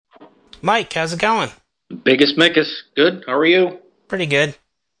Mike, how's it going? Biggest Mickus. Good. How are you? Pretty good.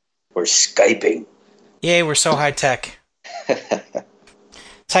 We're Skyping. Yay, we're so high tech.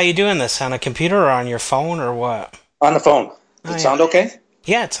 So how you doing this? On a computer or on your phone or what? On the phone. Does Oh, it yeah. sound okay?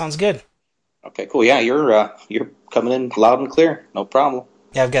 Yeah, it sounds good. Okay, cool. Yeah, you're coming in loud and clear. No problem.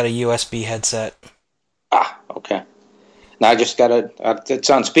 Yeah, I've got a USB headset. Okay. Now I just it's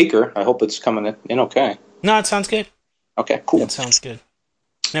on speaker. I hope it's coming in okay. No, it sounds good. Okay, cool. It sounds good.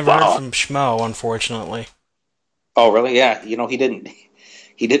 Never heard from Schmo, unfortunately. Oh, really? Yeah. He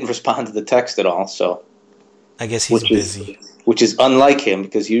didn't respond to the text at all. So I guess he's busy. Which is unlike him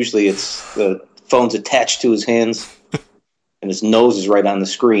because usually it's the phone's attached to his hands and his nose is right on the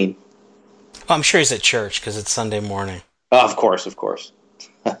screen. Well, I'm sure he's at church because it's Sunday morning. Oh, of course.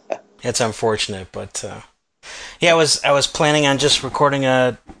 It's unfortunate, but yeah, I was planning on just recording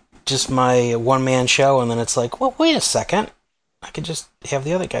just my one-man show, and then it's like, well, wait a second, I could just have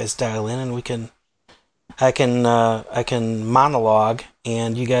the other guys dial in, and I can monologue,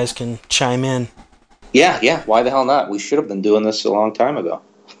 and you guys can chime in. Yeah. Why the hell not? We should have been doing this a long time ago.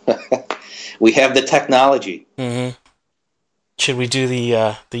 We have the technology. Mm-hmm. Should we do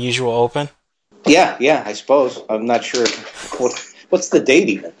the usual open? Yeah, I suppose. I'm not sure. What's the date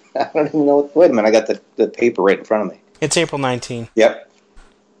even? I don't even know. Wait a minute, I got the paper right in front of me. It's April 19th. Yep.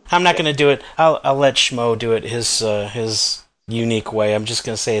 I'm not going to do it. I'll let Schmo do it his unique way. I'm just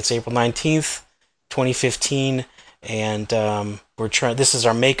going to say it's April 19th, 2015, and we're trying. This is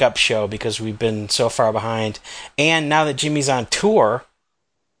our makeup show because we've been so far behind. And now that Jimmy's on tour,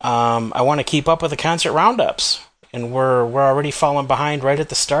 I want to keep up with the concert roundups, and we're already falling behind right at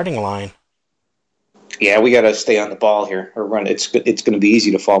the starting line. Yeah, we got to stay on the ball here. Or run. It's going to be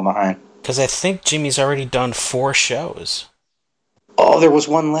easy to fall behind. Because I think Jimmy's already done 4 shows. Oh, there was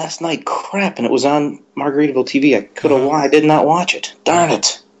one last night. Crap, and it was on Margaritaville TV. I could have. I did not watch it. Darn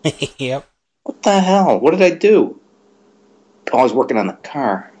it. Yep. What the hell? What did I do? Oh, I was working on the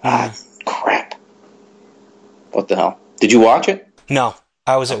car. Crap. What the hell? Did you watch it? No,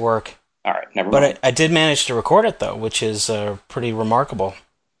 I was at work. All right, never mind. But I did manage to record it, though, which is pretty remarkable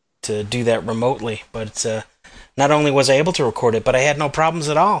to do that remotely. But not only was I able to record it, but I had no problems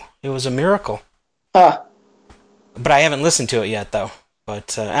at all. It was a miracle. Huh. But I haven't listened to it yet, though.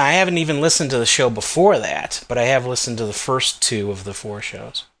 But I haven't even listened to the show before that, but I have listened to the first 2 of the 4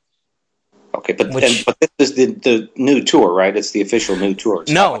 shows. Okay, but this is the new tour, right? It's the official new tour.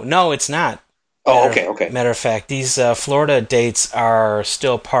 No, it's not. Oh, okay. Matter of fact, these Florida dates are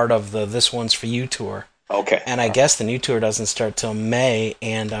still part of the This One's For You tour. Okay. And I guess the new tour doesn't start till May,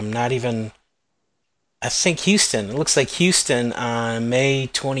 and I'm not even... I think Houston. It looks like Houston on May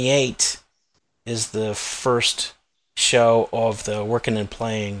 28th is the first show of the Working and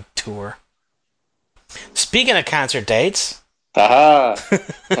Playing tour. Speaking of concert dates... Haha!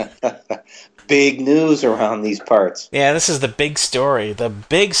 Big news around these parts. Yeah, this is the big story. The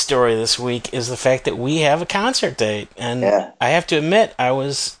big story this week is the fact that we have a concert date. And I have to admit, I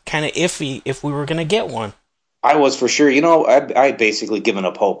was kind of iffy if we were going to get one. I was for sure. I basically given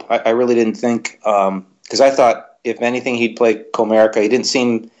up hope. I really didn't think, because I thought, if anything, he'd play Comerica. He didn't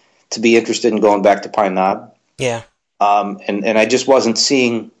seem to be interested in going back to Pine Knob. Yeah. And I just wasn't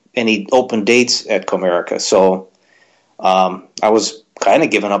seeing any open dates at Comerica. So I was kind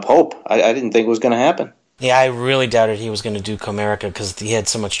of giving up hope. I didn't think it was going to happen. Yeah, I really doubted he was going to do Comerica because he had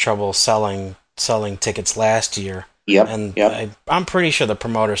so much trouble selling tickets last year. Yep. I'm pretty sure the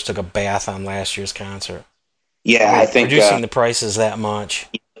promoters took a bath on last year's concert. Yeah, I think reducing the prices that much.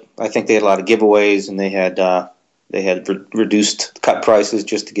 I think they had a lot of giveaways, and they had cut prices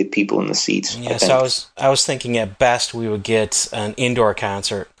just to get people in the seats. Yeah, so I was thinking at best we would get an indoor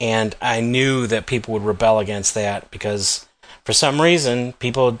concert, and I knew that people would rebel against that because for some reason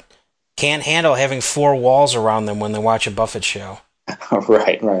people can't handle having 4 walls around them when they watch a Buffett show.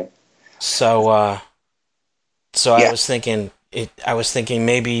 Right. So I was thinking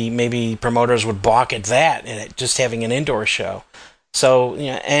maybe promoters would balk at that and just having an indoor show. So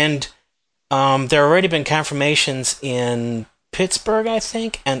and there have already been confirmations in Pittsburgh, I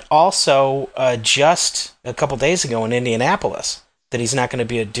think, and also just a couple days ago in Indianapolis that he's not going to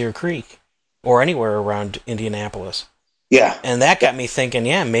be at Deer Creek or anywhere around Indianapolis. Yeah. And that got me thinking,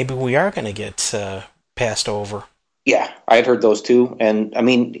 maybe we are going to get passed over. Yeah, I had heard those too. And, I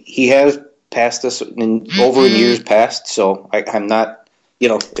mean, he has passed us over in years past, so I'm not,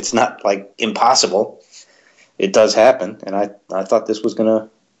 it's not, like, impossible. It does happen, and I thought this was going to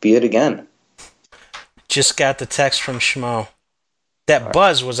be it again. Just got the text from Schmo. That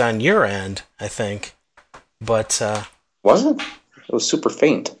buzz was on your end, I think. But, was it? It was super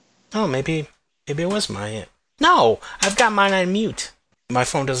faint. Oh, maybe it was my end. No, I've got mine on mute. my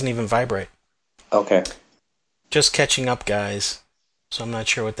phone doesn't even vibrate. Okay. Just catching up, guys. So I'm not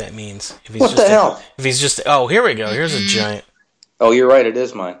sure what that means. If he's What the hell? If he's just... Oh, here we go. Here's a giant... Oh, you're right. It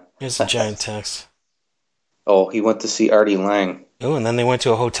is mine. Here's a giant text. Oh, he went to see Artie Lang. Oh, and then they went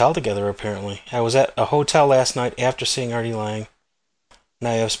to a hotel together, apparently. I was at a hotel last night after seeing Artie Lang.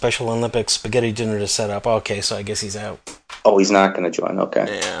 Now you have Special Olympics spaghetti dinner to set up. Okay, so I guess he's out. Oh, he's not going to join.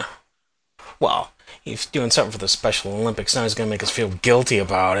 Okay. Yeah. Well, he's doing something for the Special Olympics. Now he's going to make us feel guilty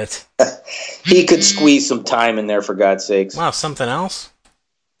about it. He could squeeze some time in there, for God's sakes. Wow, something else?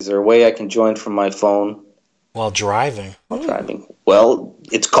 Is there a way I can join from my phone? While driving. While driving. Well,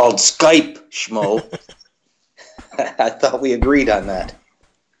 it's called Skype, schmo. I thought we agreed on that.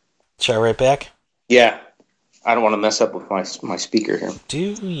 Shall I write back? Yeah. I don't want to mess up with my speaker here. Do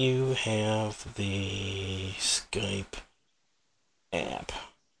you have the Skype app?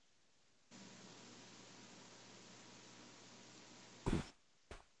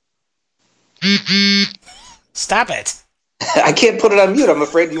 Stop it! I can't put it on mute. I'm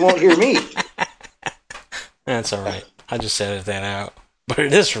afraid you won't hear me. That's all right. I just edited that out. But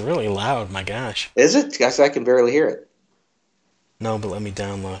it is really loud, my gosh. Is it? Guess I can barely hear it. No, but let me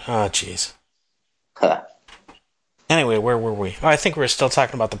download. Oh, jeez. Huh. Anyway, where were we? Oh, I think we're still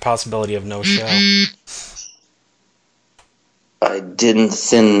talking about the possibility of no show. I didn't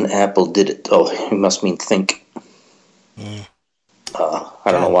thin apple did it. Oh, you must mean think. Mm.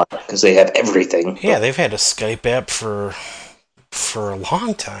 I don't know why, because they have everything. Yeah, they've had a Skype app for a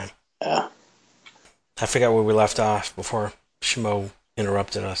long time. Yeah. I forgot where we left off before Shmo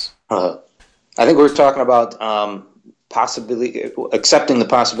interrupted us. I think we were talking about accepting the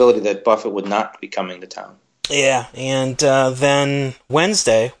possibility that Buffett would not be coming to town. Yeah, and then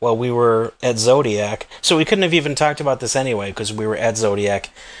Wednesday, while we were at Zodiac, so we couldn't have even talked about this anyway, because we were at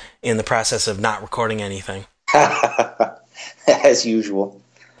Zodiac in the process of not recording anything. As usual.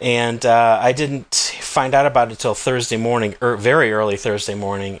 And I didn't find out about it till Thursday morning, or very early Thursday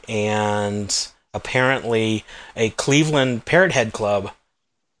morning, and apparently a Cleveland Parrot Head Club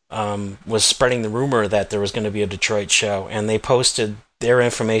was spreading the rumor that there was going to be a Detroit show, and they posted their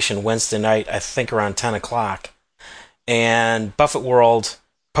information Wednesday night, I think around 10 o'clock. And Buffett World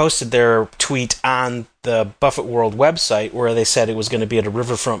posted their tweet on the Buffett World website where they said it was going to be at a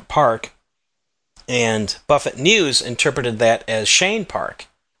riverfront park. And Buffett News interpreted that as Shane Park,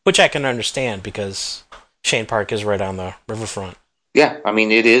 which I can understand because Shane Park is right on the riverfront. Yeah, I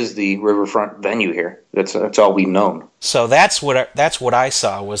mean, it is the riverfront venue here. That's all we've known. So that's what I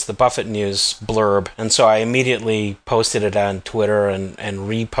saw was the Buffett News blurb, and so I immediately posted it on Twitter and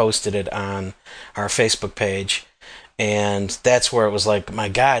reposted it on our Facebook page, and that's where it was like, my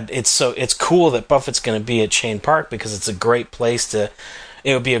God, it's cool that Buffett's going to be at Shane Park because it's a great place it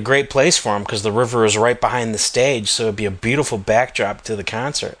would be a great place for him because the river is right behind the stage, so it would be a beautiful backdrop to the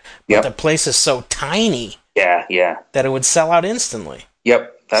concert. But the place is so tiny. Yeah. That it would sell out instantly.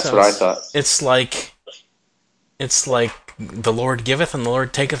 Yep, that's what I thought. It's like the Lord giveth and the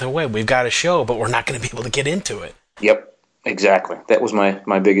Lord taketh away. We've got a show, but we're not going to be able to get into it. Yep, exactly. That was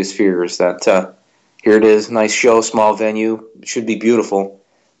my biggest fear is that here it is, nice show, small venue, it should be beautiful,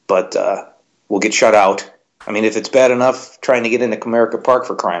 but we'll get shut out. I mean, if it's bad enough trying to get into Comerica Park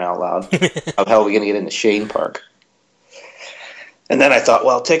for crying out loud, how the hell are we going to get into Shane Park? And then I thought,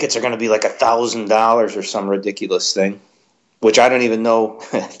 well, tickets are going to be like $1,000 or some ridiculous thing, which I don't even know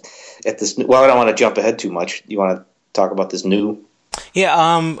at this. Well, I don't want to jump ahead too much. You want to talk about this new?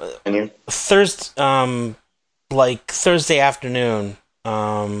 Yeah. Venue? Thursday afternoon,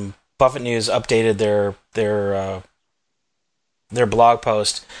 Buffett News updated their blog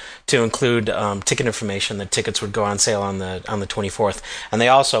post to include ticket information that tickets would go on sale on the 24th, and they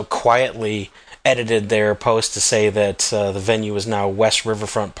also quietly edited their post to say that the venue is now West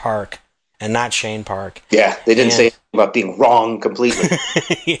Riverfront Park and not Shane Park. Yeah, they didn't say anything about being wrong completely.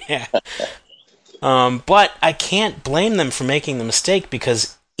 Yeah. But I can't blame them for making the mistake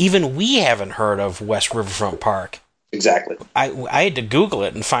because even we haven't heard of West Riverfront Park. Exactly. I had to Google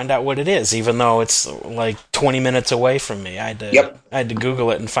it and find out what it is, even though it's like 20 minutes away from me. I had to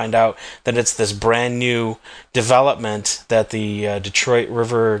Google it and find out that it's this brand new development that the Detroit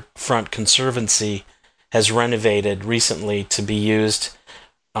Riverfront Conservancy has renovated recently to be used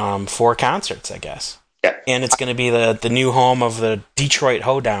for concerts, I guess. Yeah. And it's going to be the new home of the Detroit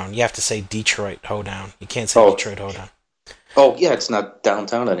Hoedown. You have to say Detroit Hoedown. You can't say Detroit Hoedown. Oh, yeah, it's not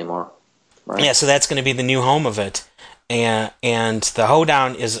downtown anymore. Right. Yeah, so that's going to be the new home of it. and the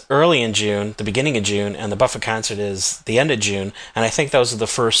Hoedown is early in June, the beginning of June, and the Buffett concert is the end of June. And I think those are the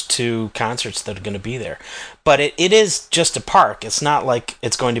first two concerts that are going to be there. But it is just a park. It's not like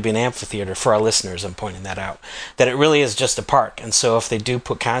it's going to be an amphitheater. For our listeners, I'm pointing that out. That it really is just a park. And so if they do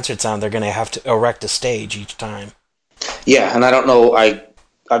put concerts on, they're going to have to erect a stage each time. Yeah, and I don't know. I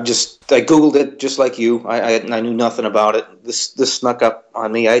Googled it just like you. I knew nothing about it. This snuck up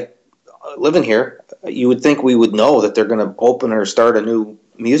on me. I living here. You would think we would know that they're going to open or start a new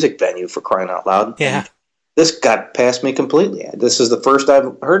music venue, for crying out loud. Yeah. And this got past me completely. This is the first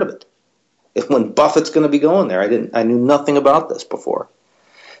I've heard of it. When Buffett's going to be going there, I knew nothing about this before.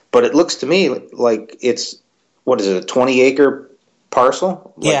 But it looks to me like it's, what is it, a 20-acre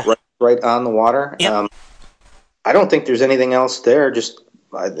parcel? Yeah. Right on the water. Yep. I don't think there's anything else there.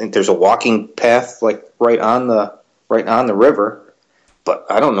 I think there's a walking path like right on the river. But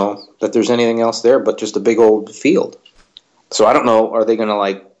I don't know that there's anything else there but just a big old field. So I don't know, are they going to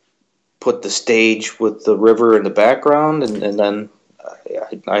like put the stage with the river in the background and then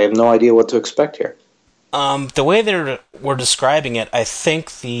I have no idea what to expect here. The way we're describing it, I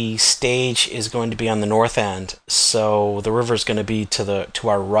think the stage is going to be on the north end, so the river is going to be to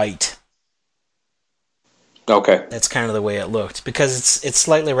our right. Okay. That's kind of the way it looked, because it's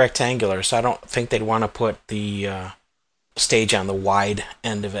slightly rectangular, so I don't think they'd want to put the stage on the wide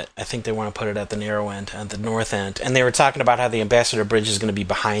end of it. I think they want to put it at the narrow end, at the north end. And they were talking about how the Ambassador Bridge is going to be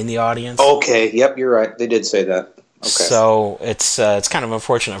behind the audience. Okay, yep, you're right. They did say that. Okay. So it's kind of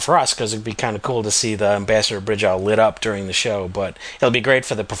unfortunate for us, because it'd be kind of cool to see the Ambassador Bridge all lit up during the show, but it'll be great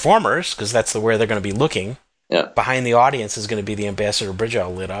for the performers, because that's where they're going to be looking. Yeah. Behind the audience is going to be the Ambassador Bridge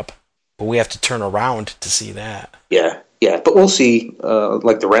all lit up, but we have to turn around to see that. Yeah, but we'll see,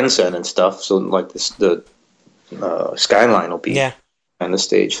 like the Rensen and stuff, so like the skyline will be on the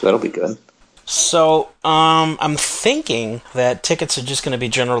stage, so that'll be good. So, I'm thinking that tickets are just going to be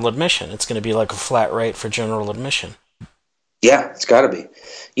general admission. It's going to be like a flat rate for general admission. Yeah, it's got to be.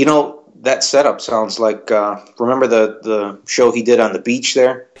 You know, that setup sounds like, remember the show he did on the beach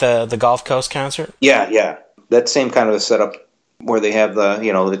there? The Gulf Coast concert? Yeah. That same kind of a setup where they have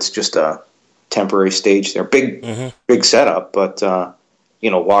it's just a temporary stage there. Big setup, but,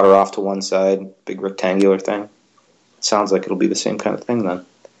 water off to one side, big rectangular thing. Sounds like it'll be the same kind of thing then.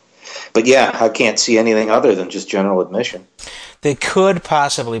 But yeah, I can't see anything other than just general admission. They could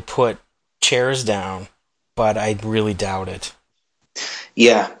possibly put chairs down, but I really doubt it.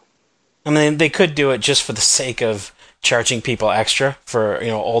 Yeah. I mean, they could do it just for the sake of charging people extra for,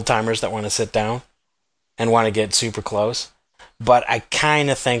 old timers that want to sit down and want to get super close. But I kind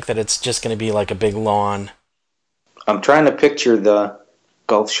of think that it's just going to be like a big lawn. I'm trying to picture the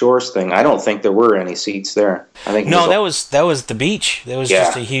Gulf Shores thing. I don't think there were any seats there. I think that was the beach. That was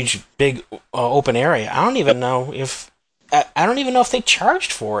just a huge, big open area. I don't even know if they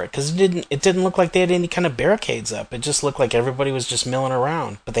charged for it, because it didn't look like they had any kind of barricades up. It just looked like everybody was just milling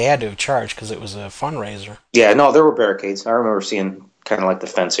around. But they had to have charged because it was a fundraiser. Yeah, no, there were barricades. I remember seeing kind of like the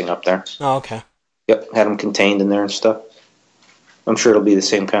fencing up there. Oh, okay. Yep, had them contained in there and stuff. I'm sure it'll be the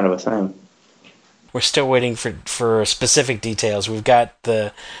same kind of a thing. We're still waiting for specific details. We've got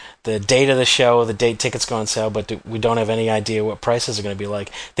the date of the show, the date tickets go on sale, but we don't have any idea what prices are going to be like.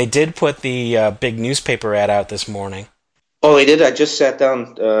 They did put the big newspaper ad out this morning. Oh, they did? I just sat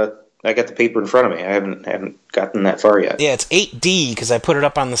down. I got the paper in front of me. I haven't gotten that far yet. Yeah, it's 8D because I put it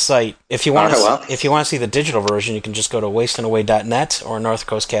up on the site. If you want to see the digital version, you can just go to wasteandaway.net or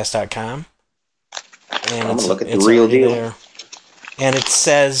northcoastcast.com. And I'm going to look at the real deal. There. And it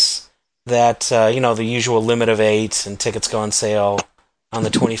says that, the usual limit of 8 and tickets go on sale on the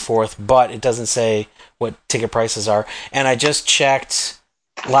 24th, but it doesn't say what ticket prices are. And I just checked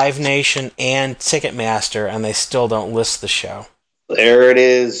Live Nation and Ticketmaster, and they still don't list the show. There it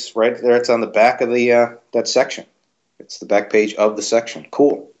is, right there. It's on the back of the that section. It's the back page of the section.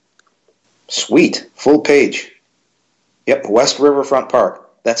 Cool. Sweet. Full page. Yep, West Riverfront Park.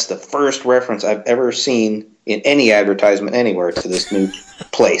 That's the first reference I've ever seen in any advertisement anywhere to this new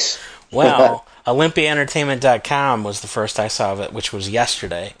place. Well, OlympiaEntertainment.com was the first I saw of it, which was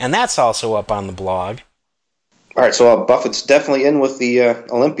yesterday. And that's also up on the blog. All right, so Buffett's definitely in with the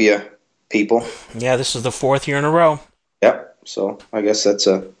Olympia people. Yeah, this is the 4th year in a row. Yep, so I guess it's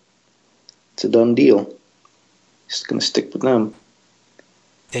a done deal. Just going to stick with them.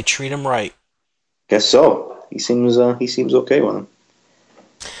 They treat him right. Guess so. He seems okay with them.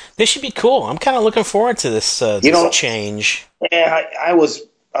 This should be cool. I'm kind of looking forward to this change. Yeah, I was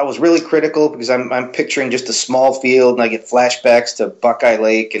really critical because I'm picturing just a small field and I get flashbacks to Buckeye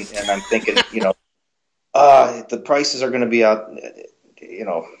Lake and I'm thinking, the prices are going to be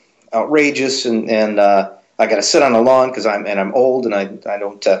outrageous and I got to sit on the lawn because I'm old and I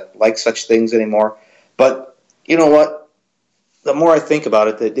don't like such things anymore. But you know what? The more I think about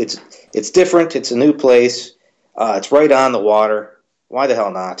it, that it's different. It's a new place. It's right on the water. Why the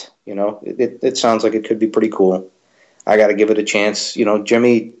hell not? You know, it sounds like it could be pretty cool. I got to give it a chance. You know,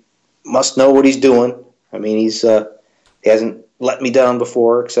 Jimmy must know what he's doing. I mean, he hasn't let me down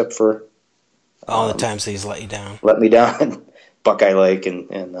before, except for all the times he's let you down. Let me down in Buckeye Lake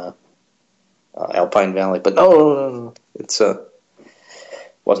and Alpine Valley. But no, it's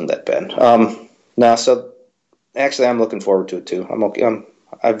wasn't that bad. No, so actually, I'm looking forward to it too. I'm okay.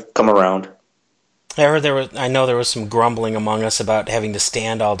 I've come around. I know there was some grumbling among us about having to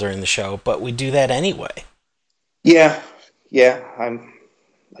stand all during the show, but we do that anyway. Yeah. I'm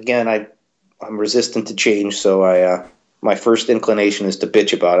resistant to change, so my first inclination is to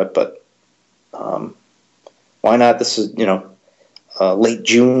bitch about it. But why not? This is a late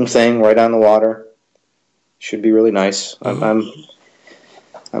June thing, right on the water. Should be really nice. Mm-hmm.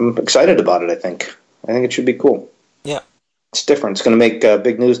 I'm excited about it. I think it should be cool. Yeah, it's different. It's going to make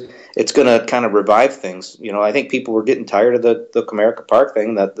big news. It's going to kind of revive things. You know, I think people were getting tired of the Comerica Park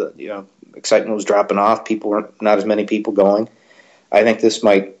thing. That the excitement was dropping off. People weren't not as many people going. I think this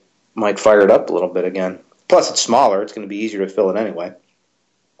might fire it up a little bit again. Plus, it's smaller. It's going to be easier to fill it anyway.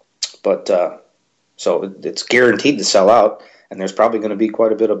 But so it's guaranteed to sell out, and there's probably going to be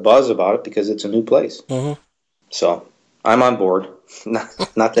quite a bit of buzz about it because it's a new place. Mm-hmm. So I'm on board. Not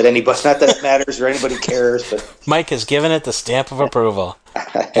that it matters or anybody cares, but Mike has given it the stamp of approval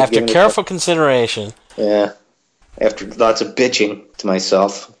after careful consideration. Yeah, after lots of bitching to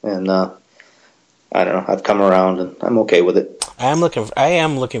myself, and I don't know. I've come around, and I'm okay with it. I am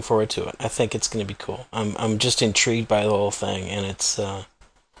looking forward to it. I think it's going to be cool. I'm just intrigued by the whole thing, and it's.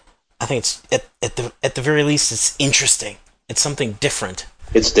 I think it's at the very least it's interesting. It's something different.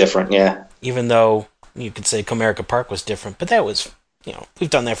 It's different, yeah. Even though you could say Comerica Park was different, but that was, we've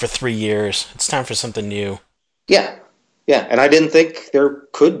done that for 3 years. It's time for something new. Yeah, and I didn't think there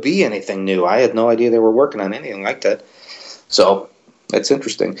could be anything new. I had no idea they were working on anything like that. So it's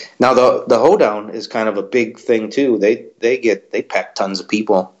interesting. Now the hoedown is kind of a big thing too. They pack tons of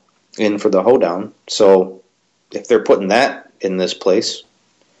people in for the hoedown. So if they're putting that in this place,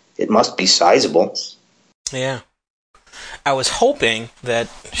 it must be sizable. Yeah. I was hoping that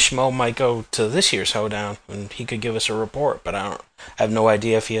Schmo might go to this year's hoedown and he could give us a report, but I have no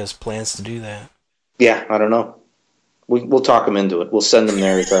idea if he has plans to do that. Yeah, I don't know. We'll talk him into it. We'll send him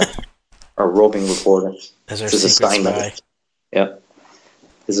there as our roving reporter. As our secret spy. Yeah.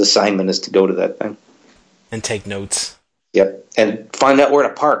 His assignment is to go to that thing. And take notes. Yep. And find out where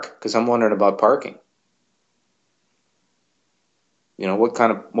to park, because I'm wondering about parking. You know, what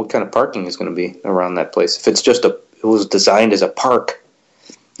kind of parking is going to be around that place? If it's just it was designed as a park,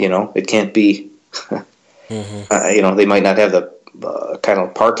 it can't be. Mm-hmm. They might not have the kind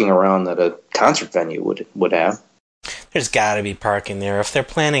of parking around that a concert venue would have. There's got to be parking there. If they're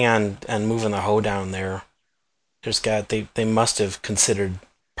planning on moving the hoedown there, they must have considered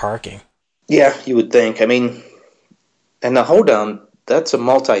parking. Yeah, you would think. I mean, and the hoedown, that's a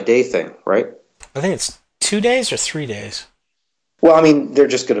multi-day thing, right? I think it's 2 days or 3 days. Well, I mean, they're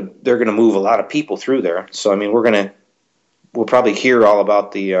gonna move a lot of people through there. So I mean, we'll probably hear all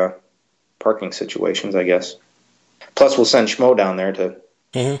about the parking situations, I guess. Plus, we'll send Schmo down there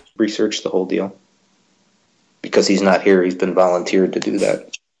to research the whole deal because he's not here. He's been volunteered to do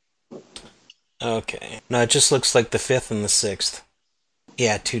that. Okay. No, it just looks like the 5th and the 6th.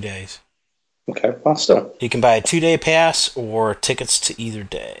 Yeah, 2 days. Okay. Well, still, you can buy a 2-day pass or tickets to either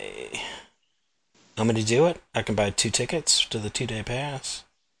day. I'm going to do it. I can buy 2 tickets to the 2-day pass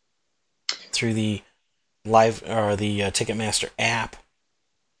through the live or the Ticketmaster app.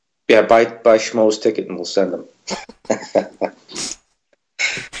 Yeah, buy Schmo's ticket and we'll send them.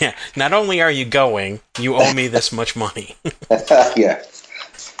 Yeah. Not only are you going, you owe me this much money. Yeah.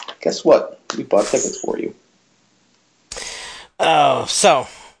 Guess what? We bought tickets for you. Oh, so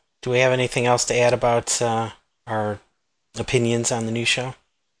do we have anything else to add about our opinions on the new show?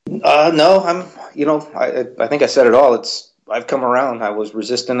 No, I think I said it all. I've come around. I was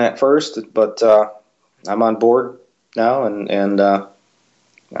resistant at first, but I'm on board now, and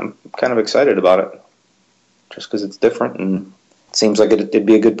I'm kind of excited about it, just because it's different and it seems like it'd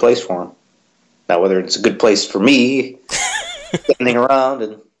be a good place for him. Now, whether it's a good place for me, standing around,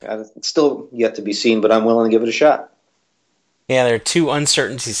 and it's still yet to be seen, but I'm willing to give it a shot. Yeah, there are 2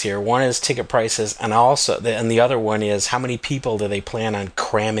 uncertainties here. One is ticket prices, and the other one is how many people do they plan on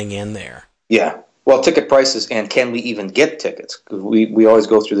cramming in there? Yeah, well, ticket prices, and can we even get tickets? Because we always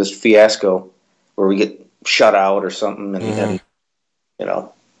go through this fiasco where we get shut out or something, and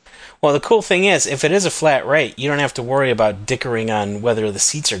Well, the cool thing is, if it is a flat rate, you don't have to worry about dickering on whether the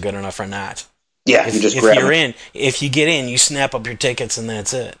seats are good enough or not. Yeah, If, you just if grab you're them. if you get in, you snap up your tickets and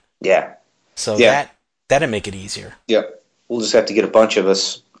that's it. Yeah. So Yeah. that'd make it easier. Yep. We'll just have to get a bunch of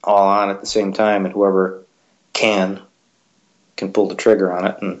us all on at the same time, and whoever can pull the trigger on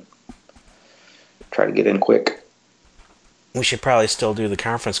it and try to get in quick. We should probably still do the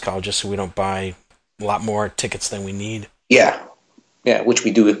conference call just so we don't buy a lot more tickets than we need. Yeah. Yeah, which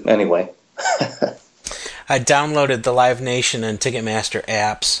we do anyway. I downloaded the Live Nation and Ticketmaster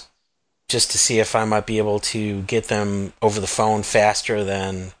apps just to see if I might be able to get them over the phone faster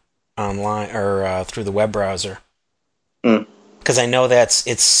than online or through the web browser. Because I know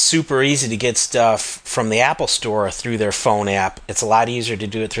it's super easy to get stuff from the Apple Store through their phone app. It's a lot easier to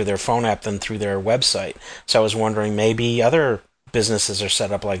do it through their phone app than through their website. So I was wondering maybe other businesses are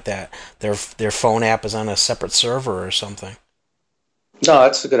set up like that. Their phone app is on a separate server or something. No,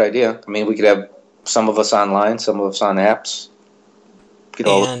 that's a good idea. I mean, we could have some of us online, some of us on apps. Get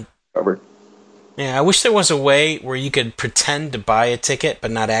all covered. Yeah, I wish there was a way where you could pretend to buy a ticket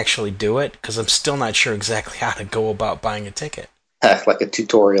but not actually do it, because I'm still not sure exactly how to go about buying a ticket. Like a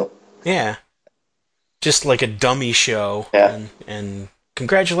tutorial. Yeah. Just like a dummy show. Yeah. And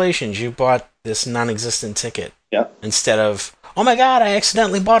congratulations, you bought this non-existent ticket. Yeah. Instead of, oh my god, I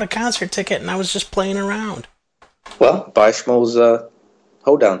accidentally bought a concert ticket and I was just playing around. Well, buy Schmo's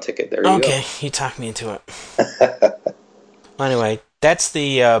hoedown ticket. There you go. Okay, you talked me into it. Well, anyway, that's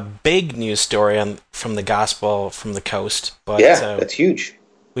the big news story from the gospel from the coast. But yeah, that's huge.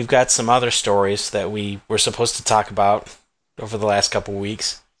 We've got some other stories that we were supposed to talk about over the last couple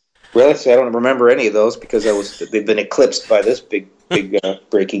weeks. Really? So I don't remember any of those because they've been eclipsed by this big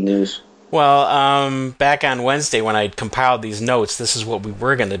breaking news. Well, back on Wednesday when I compiled these notes, this is what we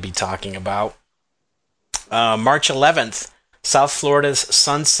were going to be talking about. March 11th, South Florida's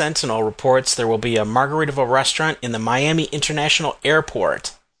Sun Sentinel reports there will be a Margaritaville restaurant in the Miami International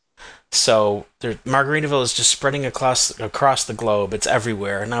Airport. So Margaritaville is just spreading across the globe. It's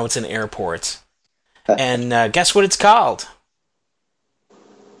everywhere. Now it's in airports. And guess what it's called?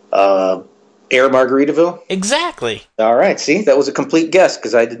 Air Margaritaville? Exactly. All right. See, that was a complete guess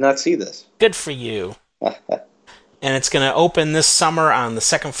because I did not see this. Good for you. And it's going to open this summer on the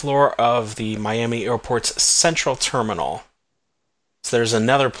second floor of the Miami Airport's Central Terminal. So there's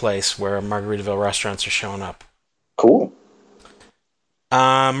another place where Margaritaville restaurants are showing up. Cool.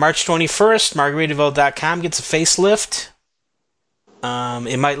 March 21st, Margaritaville.com gets a facelift.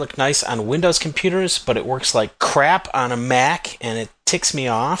 It might look nice on Windows computers, but it works like crap on a Mac, and it ticks me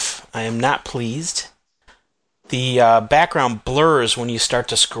off. I am not pleased. The background blurs when you start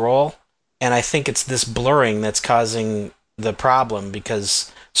to scroll, and I think it's this blurring that's causing the problem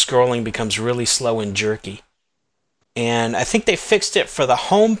because scrolling becomes really slow and jerky. And I think they fixed it for the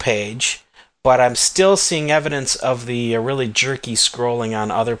home page, but I'm still seeing evidence of the really jerky scrolling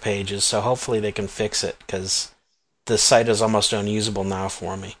on other pages, so hopefully they can fix it, because the site is almost unusable now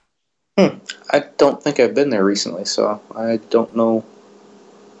for me. I don't think I've been there recently, so I don't know.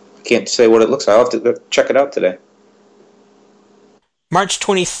 I can't say what it looks like. I'll have to check it out today. March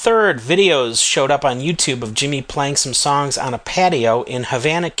 23rd, videos showed up on YouTube of Jimmy playing some songs on a patio in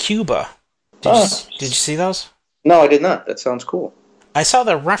Havana, Cuba. Did you see those? No, I did not. That sounds cool. I saw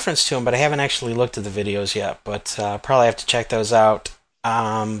the reference to them, but I haven't actually looked at the videos yet. But probably have to check those out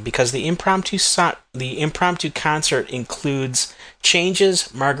because the impromptu concert includes Changes,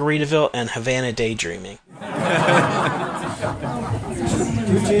 Margaritaville, and Havana Daydreaming. 2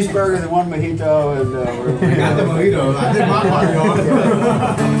 cheeseburgers and 1 mojito, and we got the mojito. I did my part.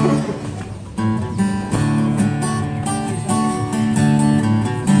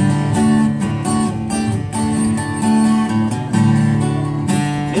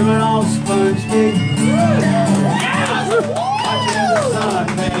 Him and all sponge cake. Watching the sun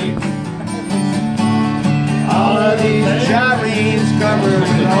fade. All of these gyrenes covered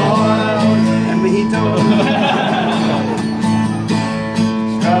in oil and mojito.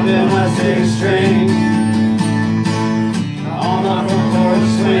 Scrubbing my 6-string on the front porch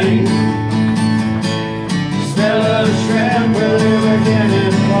swing. Smell of shrimp with a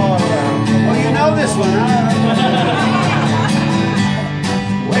beginning fall around. Oh, you know this one, huh?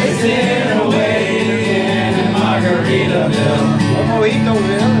 Wasting away again in Margaritaville.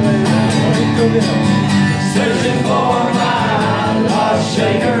 Mojitoville. Searching for my lost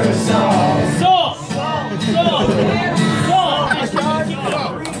shaker sauce.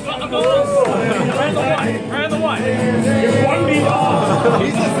 Brand the one.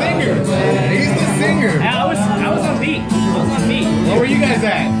 He's the singer. I was on beat. Where were you guys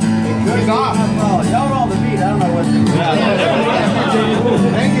at? He's off. Y'all were on the beat. I don't know what to do.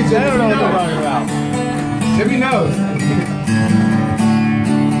 Thank you, Jimmy. Jimmy knows. I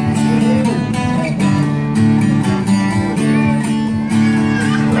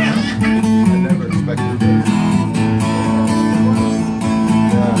never expected this.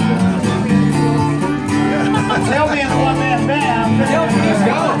 Tell me in the one-man band. Let's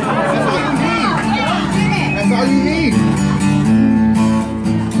go. That's all you need.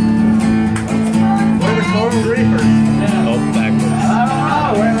 Where the Coral Reapers? Oh, backwards.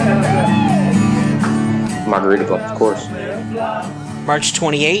 Margaritaville, of course. March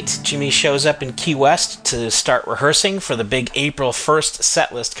 28th, Jimmy shows up in Key West to start rehearsing for the big April 1st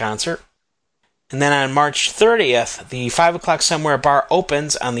setlist concert. And then on March 30th, the 5 o'clock Somewhere bar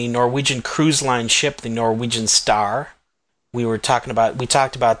opens on the Norwegian cruise line ship, the Norwegian Star. We talked about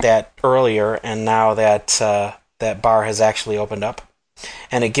that earlier, and now that bar has actually opened up.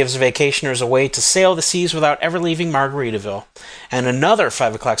 And it gives vacationers a way to sail the seas without ever leaving Margaritaville. And another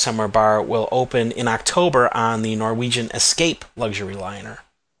 5 o'clock Somewhere bar will open in October on the Norwegian Escape luxury liner.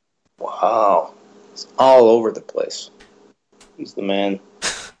 Wow. It's all over the place. He's the man.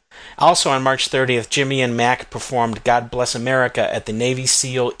 Also on March 30th, Jimmy and Mac performed God Bless America at the Navy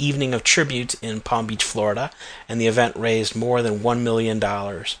SEAL Evening of Tribute in Palm Beach, Florida, and the event raised more than $1 million.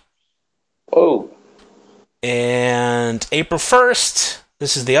 Whoa. And April 1st,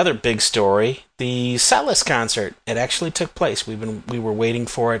 this is the other big story, the Setlist concert. It actually took place. We were waiting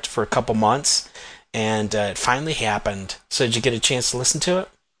for it for a couple months, and it finally happened. So did you get a chance to listen to it?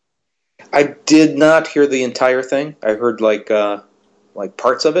 I did not hear the entire thing. I heard like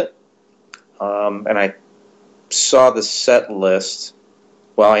parts of it. And I saw the set list.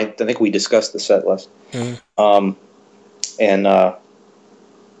 Well, I think we discussed the set list. Mm-hmm.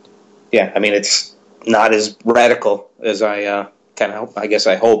 Yeah, I mean, it's not as radical as I guess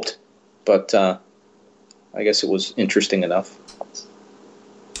I hoped, but I guess it was interesting enough.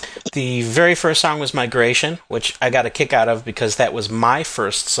 The very first song was Migration, which I got a kick out of because that was my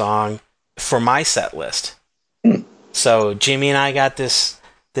first song for my set list. So Jimmy and I got this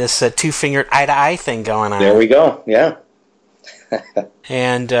two-fingered eye-to-eye thing going on. There we go, yeah.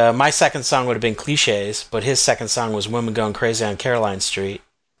 And my second song would have been Clichés, but his second song was Women Going Crazy on Caroline Street.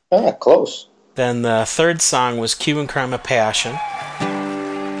 Ah, close. Then the third song was Cuban Crime of Passion.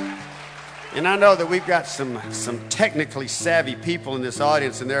 And I know that we've got some technically savvy people in this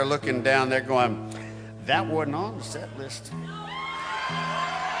audience, and they're looking down there going, that wasn't on the set list.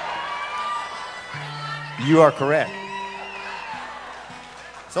 You are correct.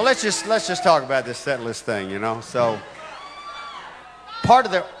 So let's just talk about this set list thing, you know. So part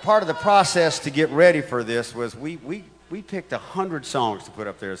of the process to get ready for this was we picked 100 songs to put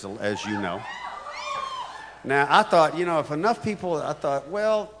up there, as you know. Now I thought, you know, if enough people, I thought,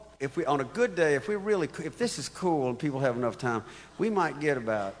 well, if we on a good day, if this is cool and people have enough time, we might get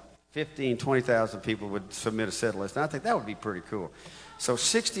about 20,000 people would submit a set list. And I think that would be pretty cool. So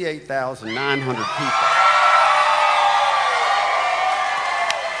 68,900 people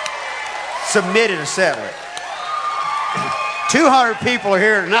submitted a set list. 200 people are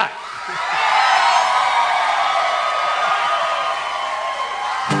here tonight.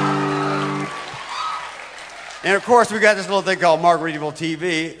 And of course, we got this little thing called Margaritaville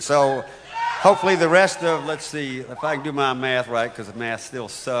TV. So hopefully the rest of, let's see, if I can do my math right, because the math still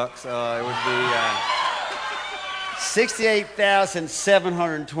sucks, it would be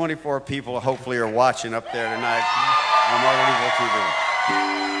 68,724 people hopefully are watching up there tonight on Margaritaville TV.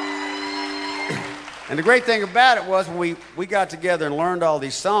 And the great thing about it was when we got together and learned all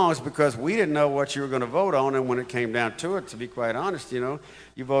these songs, because we didn't know what you were going to vote on, and when it came down to it, to be quite honest, you know,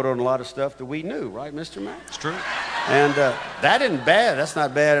 you voted on a lot of stuff that we knew, right, Mr. Mack? It's true. And that isn't bad. That's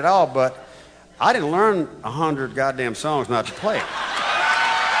not bad at all, but I didn't learn 100 goddamn songs not to play it.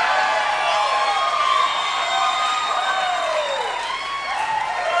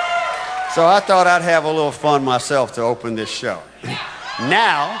 So I thought I'd have a little fun myself to open this show.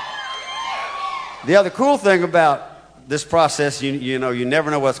 Now, the other cool thing about this process, you know, you never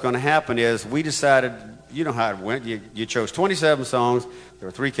know what's going to happen, is we decided, you know how it went. You chose 27 songs. There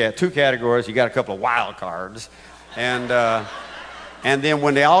were two categories. You got a couple of wild cards. And then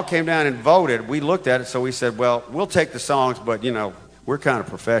when they all came down and voted, we looked at it, so we said, well, we'll take the songs, but, you know, we're kind of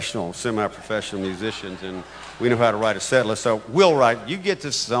professional, semi-professional musicians, and we know how to write a set list, so we'll write. You get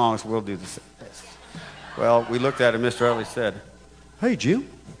the songs, we'll do the set list. Well, we looked at it, Mr. Utley said, hey, Jim,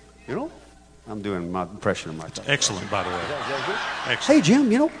 you know, I'm doing my impression of my time. Excellent, by the way. Excellent. Hey,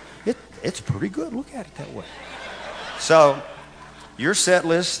 Jim, you know, it's pretty good. Look at it that way. So your set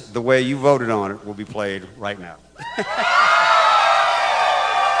list, the way you voted on it, will be played right now.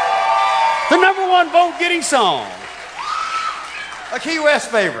 The number one vote-getting song, a Key West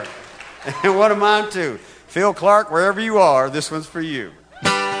favorite, and one of mine too. Phil Clark, wherever you are, this one's for you.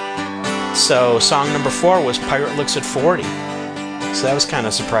 So song number 4 was Pirate Looks at 40. So that was kind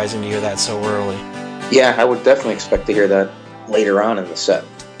of surprising to hear that so early. Yeah, I would definitely expect to hear that later on in the set.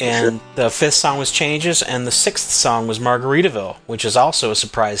 And the 5th song was Changes, and the 6th song was Margaritaville, which is also a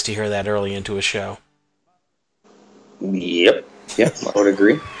surprise to hear that early into a show. Yep, I would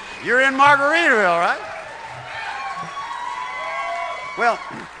agree. You're in Margaritaville, right? Well,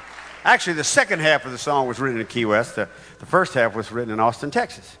 actually, the second half of the song was written in Key West. The first half was written in Austin,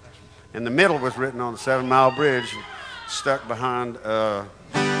 Texas. And the middle was written on the 7 Mile Bridge, stuck behind an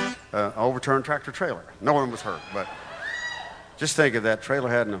overturned tractor trailer. No one was hurt, but just think if that trailer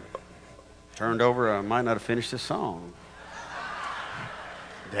hadn't turned over, I might not have finished this song.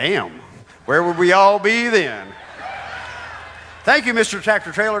 Damn, where would we all be then? Thank you, Mr.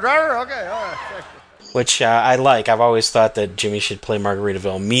 Tractor Trailer Driver. Okay, all right. Which I like. I've always thought that Jimmy should play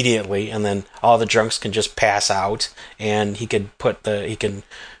Margaritaville immediately, and then all the drunks can just pass out, and he can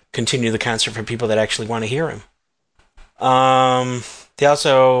continue the concert for people that actually want to hear him. They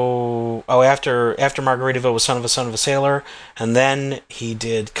also after Margaritaville was Son of a Sailor, and then he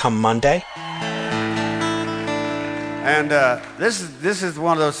did Come Monday. And this is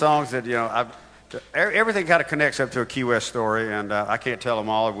one of those songs that everything kind of connects up to a Key West story, and I can't tell them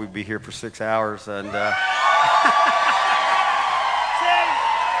all. We'd be here for 6 hours, and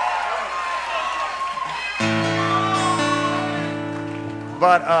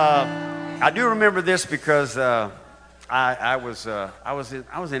but I do remember this because I was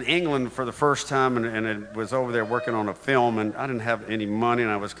in England for the first time, and it was over there working on a film, and I didn't have any money,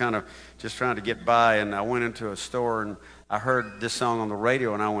 and I was kind of just trying to get by, and I went into a store, and I heard this song on the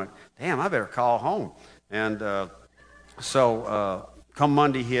radio, and I went, damn, I better call home. And so Come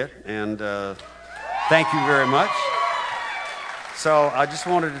Monday hit, and thank you very much. So I just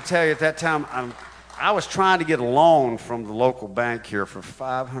wanted to tell you at that time, I was trying to get a loan from the local bank here for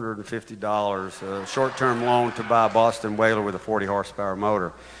 $550, a short-term loan to buy a Boston Whaler with a 40-horsepower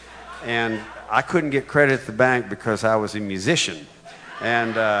motor. And I couldn't get credit at the bank because I was a musician,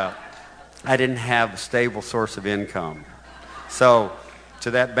 and I didn't have a stable source of income. So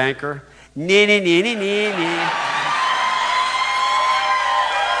to that banker,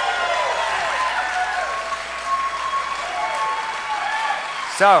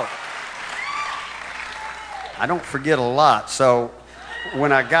 So I don't forget a lot. So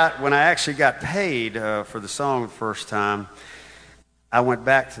when I actually got paid for the song the first time, I went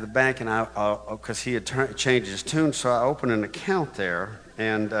back to the bank, and because he had changed his tune, so I opened an account there,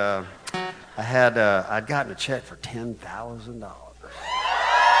 and I'd gotten a check for $10,000,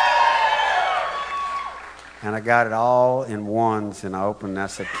 and I got it all in ones, and I opened, and I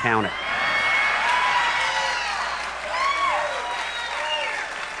said, count it.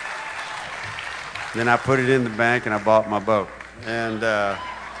 Then I put it in the bank, and I bought my boat. And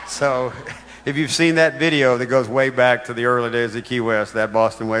so if you've seen that video that goes way back to the early days of Key West, that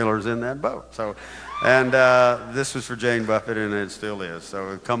Boston Whaler's in that boat. So, and this was for Jane Buffett, and it still is.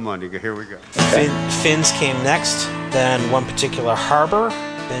 So Come Monday, here we go. Fins came next, then One Particular Harbor,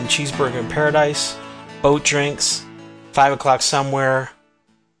 then Cheeseburger in Paradise, Boat Drinks, 5 O'Clock Somewhere,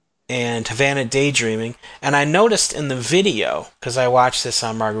 and Havana Daydreaming. And I noticed in the video, because I watched this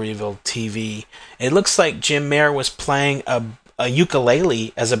on Margaritaville TV, it looks like Jim Mayer was playing a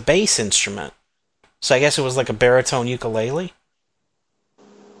ukulele as a bass instrument. So I guess it was like a baritone ukulele.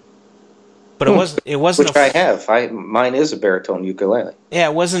 But it wasn't. Which I have. Mine is a baritone ukulele. Yeah,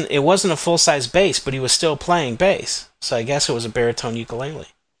 it wasn't a full size bass, but he was still playing bass. So I guess it was a baritone ukulele.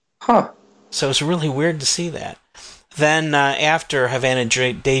 Huh. So it's really weird to see that. Then after Havana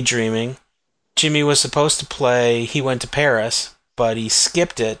Daydreaming, Jimmy was supposed to play He Went to Paris, but he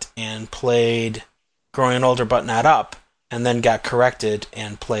skipped it and played Growing Older But Not Up, and then got corrected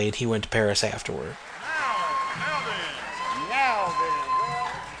and played He Went to Paris afterward. Now then. Well,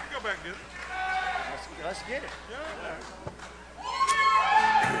 go back and get it. Let's get it.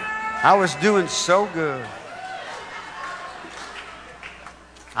 I was doing so good.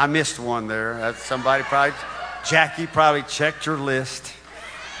 I missed one there. Jackie probably checked your list.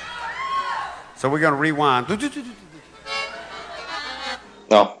 So we're going to rewind.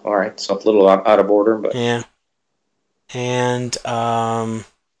 Oh, all right. So a little out of order, but yeah. And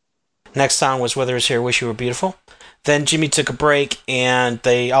next song was Weather Is Here, Wish You Were Beautiful. Then Jimmy took a break, and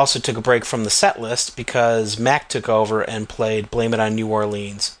they also took a break from the set list because Mac took over and played Blame It on New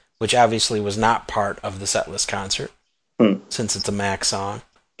Orleans, which obviously was not part of the set list concert since it's a Mac song.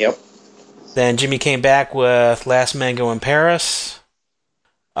 Yep. Then Jimmy came back with Last Mango in Paris.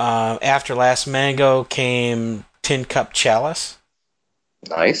 After Last Mango came Tin Cup Chalice.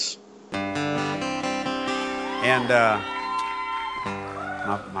 Nice. And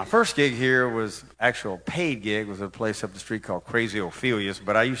my first gig here was actual paid gig. It was a place up the street called Crazy Ophelia's.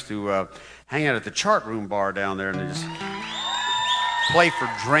 But I used to hang out at the Chart Room bar down there and just play for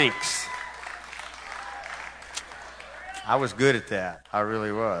drinks. I was good at that. I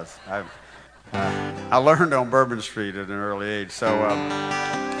really was. I learned on Bourbon Street at an early age. So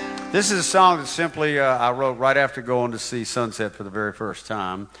this is a song that simply I wrote right after going to see Sunset for the very first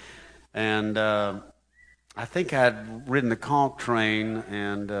time. And I think I'd ridden the conch train.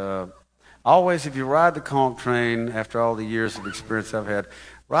 And always, if you ride the conch train, after all the years of experience I've had,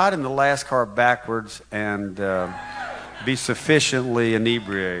 ride in the last car backwards and be sufficiently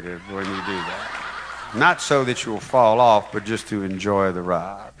inebriated when you do that. Not so that you'll fall off, but just to enjoy the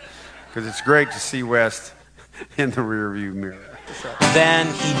ride. Because it's great to see West in the rearview mirror.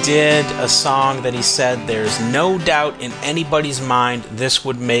 Then he did a song that he said there's no doubt in anybody's mind this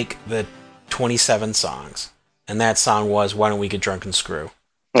would make the 27 songs. And that song was Why Don't We Get Drunk and Screw?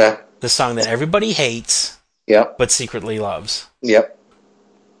 Yeah. The song that everybody hates, Yep. but secretly loves. Yep.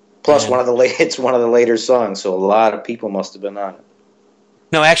 Plus, And- it's one of the later songs, so a lot of people must have been on it.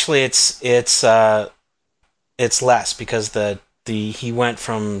 No, actually, it's less because he went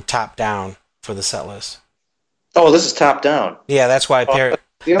from top down for the set list. Oh, this is top down. Yeah, that's why the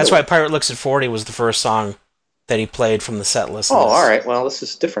that's other why Pirate Looks at 40 was the first song that he played from the set list. Oh, all right. Well, this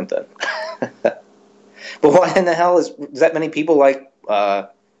is different then. But why in the hell is that many people like 5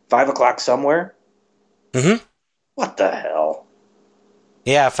 o'clock somewhere? Mm-hmm. What the hell?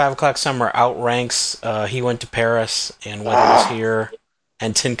 Yeah, 5 o'clock somewhere outranks He Went to Paris and Weather Was Here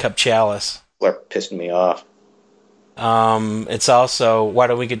and Tin Cup Chalice. They're pissing me off. It's also Why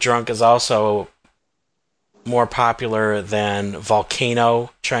Don't We Get Drunk is also more popular than Volcano,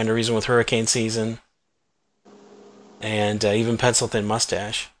 Trying to Reason with Hurricane Season, and even Pencil Thin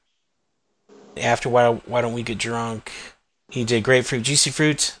Mustache. After Why Don't We Get Drunk, he did Grapefruit Juicy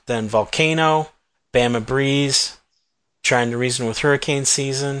Fruit, then Volcano, Bama Breeze, Trying to Reason with Hurricane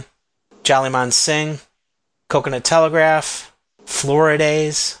Season, Jolly Man Sing, Coconut Telegraph, Florida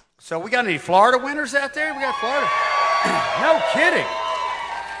Days. So we got any Florida winners out there? We got Florida. No kidding.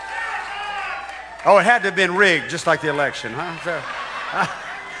 Oh, it had to have been rigged, just like the election, huh? So,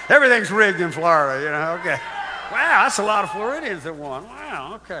 everything's rigged in Florida, you know, okay. Wow, that's a lot of Floridians that won.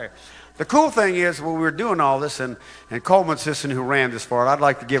 Wow, okay. The cool thing is, when we were doing all this, and Coleman Sisson, who ran this for it, I'd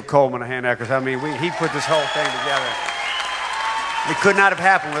like to give Coleman a hand out, because, I mean, he put this whole thing together. It could not have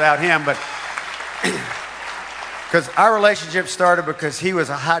happened without him, but because our relationship started because he was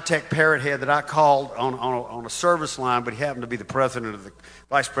a high-tech parrot head that I called on a service line, but he happened to be the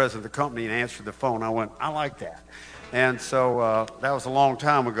vice president of the company and answered the phone. I went, I like that. And so that was a long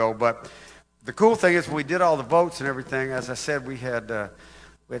time ago. But the cool thing is when we did all the votes and everything, as I said, we had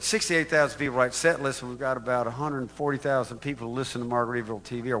 68,000 people write set lists, and we've got about 140,000 people who listen to Margaritaville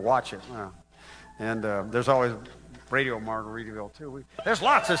TV or watch it. And there's always Radio Margaritaville, too. There's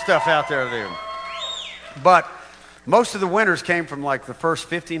lots of stuff out there to do. But most of the winners came from like the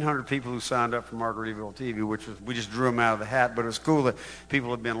first 1,500 people who signed up for Margaritaville TV, which was, we just drew them out of the hat. But it was cool that people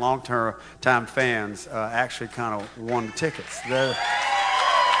who had been long-term fans actually kind of won the tickets.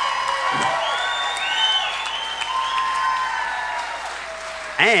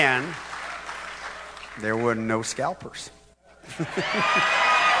 And there were no scalpers.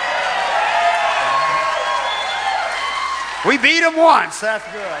 We beat them once. That's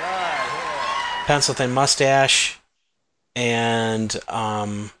good. All right. Yeah. Pencil Thin Mustache, and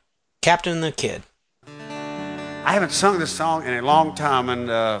Captain and the Kid. I haven't sung this song in a long time,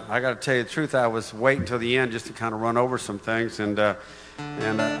 and I got to tell you the truth, I was waiting till the end just to kind of run over some things, and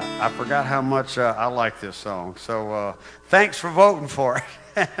I forgot how much I like this song. So thanks for voting for it.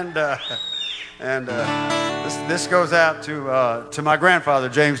 and this goes out to my grandfather,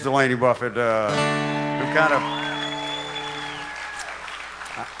 James Delaney Buffett, who kind of...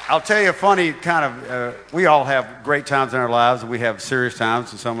 I'll tell you a funny kind of, we all have great times in our lives, and we have serious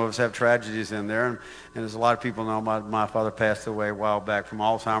times, and some of us have tragedies in there. And as a lot of people know, my father passed away a while back from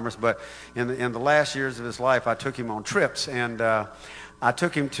Alzheimer's. But in the last years of his life, I took him on trips. And I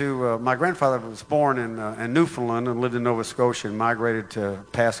took him to, my grandfather was born in Newfoundland and lived in Nova Scotia and migrated to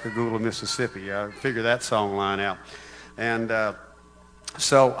Pascagoula, Mississippi. I figured that song line out. And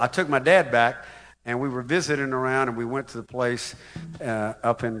so I took my dad back. And we were visiting around, and we went to the place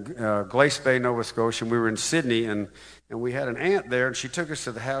up in Glace Bay, Nova Scotia. And we were in Sydney, and we had an aunt there, and she took us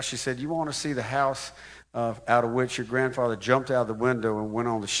to the house. She said, "You want to see the house out of which your grandfather jumped out the window and went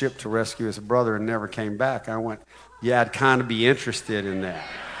on the ship to rescue his brother and never came back?" I went, "Yeah, I'd kind of be interested in that."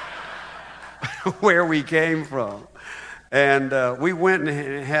 Where we came from. And we went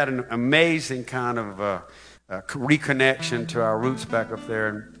and had an amazing kind of reconnection to our roots back up there.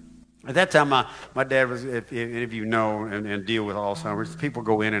 And at that time, my dad was, if any of you know and deal with Alzheimer's, people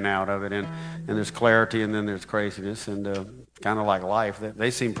go in and out of it, and there's clarity and then there's craziness, and kind of like life.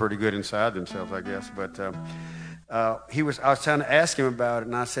 They seem pretty good inside themselves, I guess. But I was trying to ask him about it,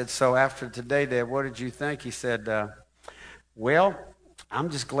 and I said, so after today, Dad, what did you think? He said, well, I'm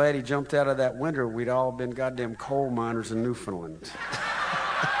just glad he jumped out of that winter. We'd all been goddamn coal miners in Newfoundland.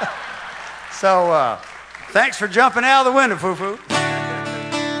 So thanks for jumping out of the window, Foo-Foo.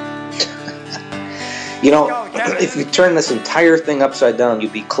 You know, if you turn this entire thing upside down,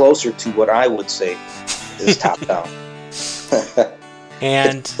 you'd be closer to what I would say is top down.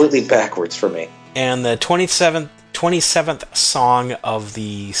 And it's completely backwards for me. And the 27th song of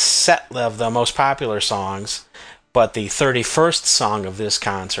the set of the most popular songs, but the 31st song of this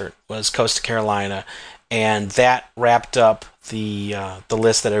concert was Coastal Carolina, and that wrapped up the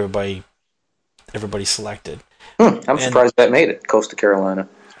list that everybody selected. I'm surprised that made it, Coastal Carolina.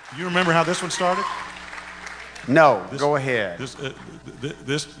 You remember how this one started? No, go ahead.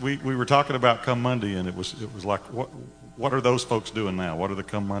 We were talking about Come Monday, and it was like, what are those folks doing now? What are the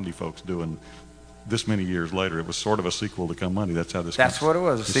Come Monday folks doing this many years later? It was sort of a sequel to Come Monday. That's how this. That's what it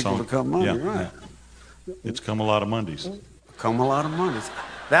was, a sequel to Come Monday, right? Yeah. It's Come a Lot of Mondays. Come a Lot of Mondays.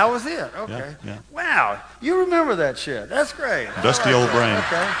 That was it. Okay. Yeah. Wow, you remember that shit. That's great. Dusty old brain.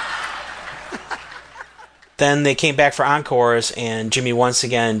 Okay. Then they came back for encores, and Jimmy once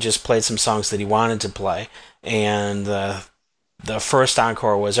again just played some songs that he wanted to play. And the first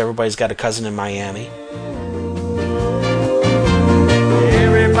encore was Everybody's Got a Cousin in Miami.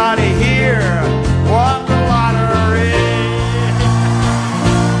 Everybody here won the lottery.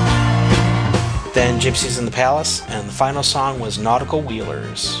 Then Gypsies in the Palace, and the final song was Nautical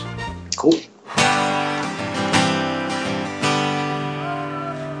Wheelers. Cool.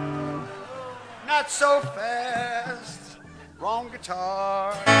 Not so fast, wrong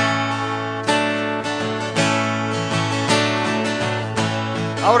guitar.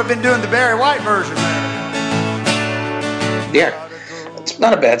 I would have been doing the Barry White version there. Yeah, it's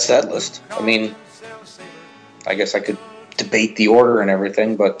not a bad set list. I mean, I guess I could debate the order and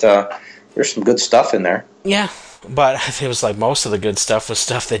everything, but there's some good stuff in there. Yeah, but it was like most of the good stuff was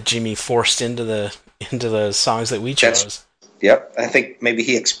stuff that Jimmy forced into the songs that we chose. Yep, I think maybe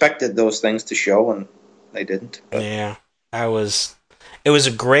he expected those things to show, and they didn't. But. Yeah, it was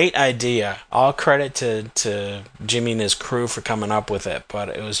a great idea. All credit to Jimmy and his crew for coming up with it, but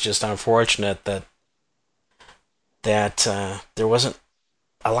it was just unfortunate that there wasn't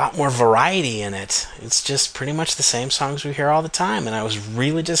a lot more variety in it. It's just pretty much the same songs we hear all the time, and I was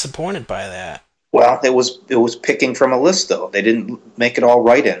really disappointed by that. Well, it was picking from a list, though. They didn't make it all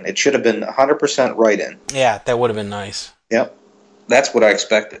right in. It should have been 100% right in. Yeah, that would have been nice. Yep, that's what I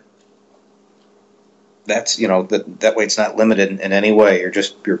expected. That's that way it's not limited in any way. You're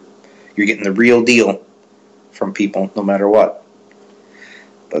getting the real deal from people, no matter what.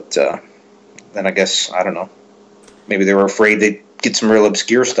 But then I guess I don't know. Maybe they were afraid they'd get some real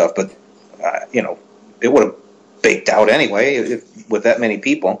obscure stuff, but it would have baked out anyway with that many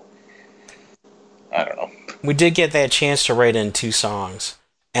people. I don't know. We did get that chance to write in 2 songs,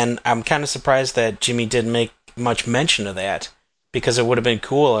 and I'm kind of surprised that Jimmy didn't make much mention of that, because it would have been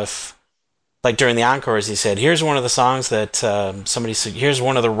cool if, like during the encores, he said, "Here's one of the songs that here's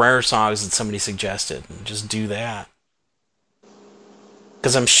one of the rare songs that somebody suggested," and just do that.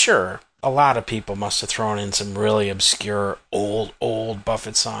 Because I'm sure a lot of people must have thrown in some really obscure old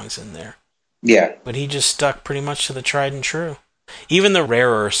Buffett songs in there. Yeah, but he just stuck pretty much to the tried and true. Even the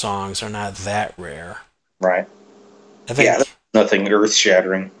rarer songs are not that rare. Right. I think nothing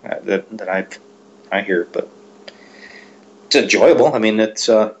earth-shattering that I hear, but it's enjoyable. I mean, it's.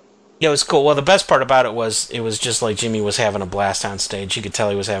 Yeah, it was cool. Well, the best part about it was just like Jimmy was having a blast on stage. You could tell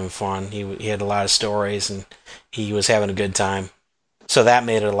he was having fun. He had a lot of stories, and he was having a good time. So that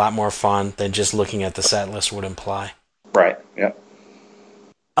made it a lot more fun than just looking at the set list would imply. Right. Yep.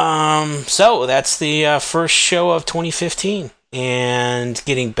 So that's the first show of 2015. And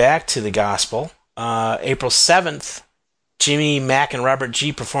getting back to the gospel, April 7th, Jimmy, Mac, and Robert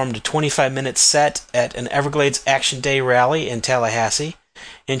G. performed a 25-minute set at an Everglades Action Day rally in Tallahassee.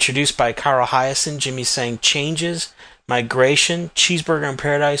 Introduced by Carl Hyacin, Jimmy sang Changes, Migration, Cheeseburger in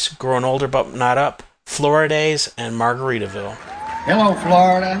Paradise, Growing Older But Not Up, Florida Days, and Margaritaville. Hello,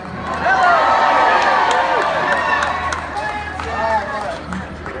 Florida.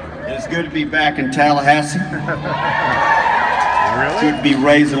 It's good to be back in Tallahassee. Really? Good to be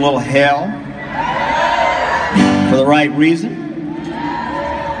raising a little hell for the right reason.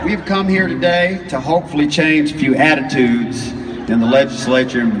 We've come here today to hopefully change a few attitudes in the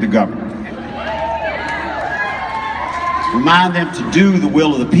legislature and the government. remind them to do the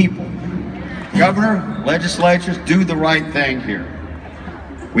will of the people. Governor, legislatures, do the right thing here.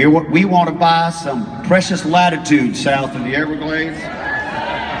 We want to buy some precious latitude south of the Everglades.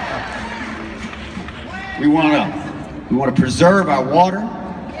 We want to preserve our water,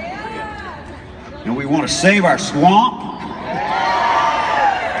 and we want to save our swamp,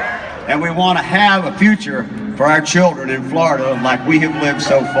 and we want to have a future for our children in Florida like we have lived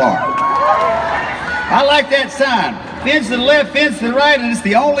so far. I like that sign. Fence to the left, fence to the right, and it's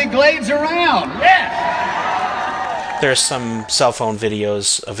the only glades around. Yes! There's some cell phone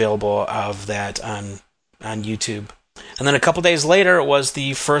videos available of that on YouTube. And then a couple days later, it was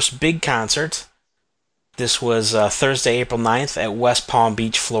the first big concert. This was Thursday, April 9th at West Palm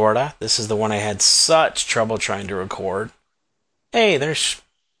Beach, Florida. This is the one I had such trouble trying to record. Hey, there's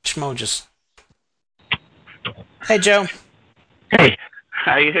Schmo just... Hey, Joe. Hey,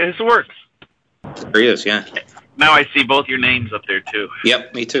 how this works? There he is, yeah. Now I see both your names up there, too.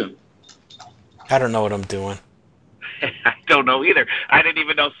 Yep, me too. I don't know what I'm doing. I don't know either. I didn't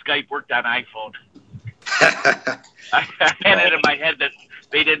even know Skype worked on iPhone. I had it in my head that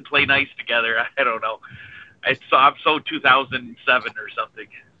they didn't play nice together. I don't know. I'm so 2007 or something.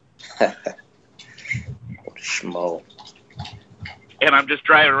 Schmo. And I'm just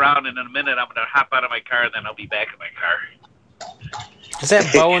driving around, and in a minute I'm going to hop out of my car, and then I'll be back in my car. Is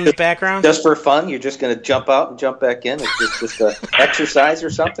that Bo in the background? Just for fun? You're just going to jump out and jump back in? It's just an exercise or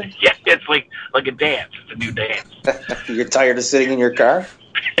something? Yeah, it's like a dance. It's a new dance. You're tired of sitting in your car?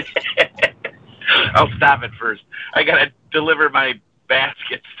 I'll stop it first. I got to deliver my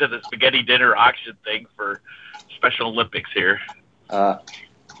baskets to the spaghetti dinner auction thing for Special Olympics here. But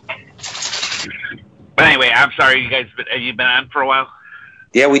anyway, I'm sorry, you guys. Have you been on for a while?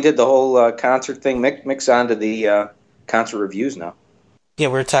 Yeah, we did the whole concert thing. Mix on to the concert reviews now. Yeah,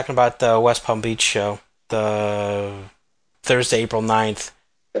 we were talking about the West Palm Beach show, the Thursday, April 9th.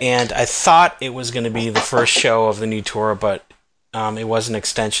 And I thought it was going to be the first show of the new tour, but it was an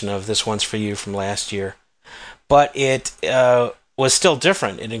extension of This One's For You from last year. But it was still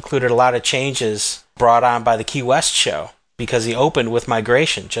different. It included a lot of changes brought on by the Key West show, because he opened with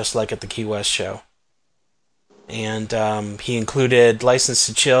Migration, just like at the Key West show. And he included License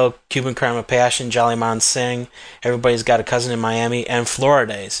to Chill, Cuban Crime of Passion, Jolly Man Sing, Everybody's Got a Cousin in Miami, and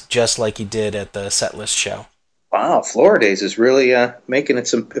Floridays, just like he did at the Setlist show. Wow, Floridays is really making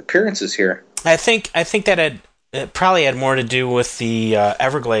some appearances here. I think that it probably had more to do with the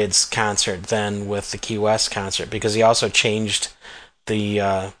Everglades concert than with the Key West concert, because he also changed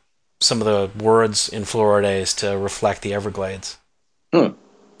the some of the words in Floridays to reflect the Everglades.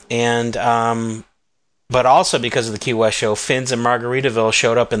 And but also because of the Key West show, Fins and Margaritaville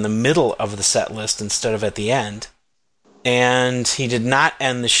showed up in the middle of the set list instead of at the end. And he did not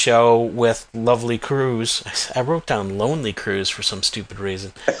end the show with Lovely Cruise. I wrote down Lonely Cruise for some stupid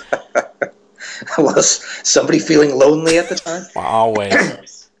reason. Was somebody feeling lonely at the time?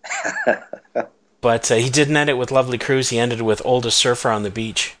 Always. But he didn't end it with Lovely Cruise. He ended it with Oldest Surfer on the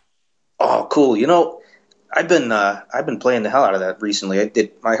Beach. Oh, cool. You know, I've been playing the hell out of that recently.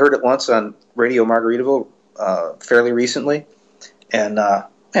 I heard it once on Radio Margaritaville fairly recently, and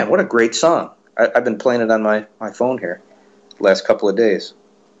man, what a great song! I've been playing it on my phone here the last couple of days.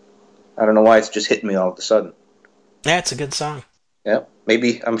 I don't know why it's just hitting me all of a sudden. Yeah, it's a good song. Yeah,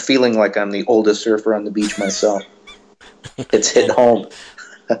 maybe I'm feeling like I'm the oldest surfer on the beach myself. It's hit home.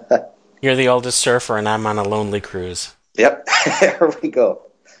 You're the oldest surfer, and I'm on a lonely cruise. Yep, there we go.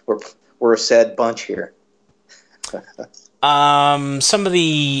 We're a sad bunch here. Some of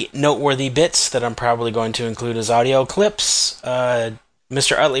the noteworthy bits that I'm probably going to include as audio clips.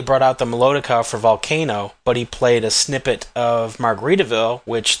 Mr. Utley brought out the melodica for Volcano, but he played a snippet of Margaritaville,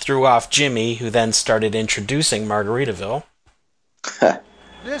 which threw off Jimmy, who then started introducing Margaritaville.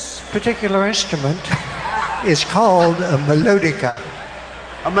 This particular instrument is called a melodica.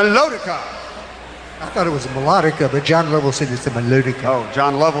 A melodica? I thought it was a melodica, but John Lovell said it's a melodica. Oh,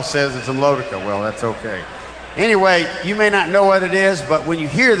 John Lovell says it's a melodica. Well, that's okay. Anyway, you may not know what it is, but when you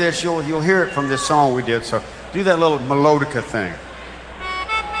hear this, you'll hear it from this song we did. So do that little melodica thing.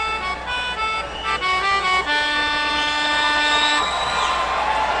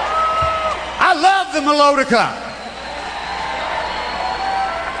 I love the melodica.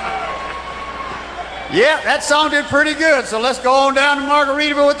 Yeah, that sounded pretty good. So let's go on down to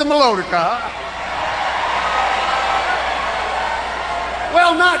Margaritaville with the melodica.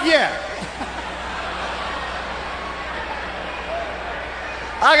 Well, not yet.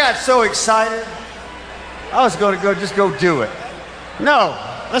 I got so excited, I was going to just go do it. No,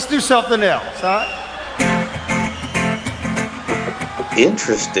 let's do something else, all right?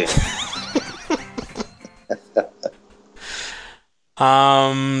 Interesting.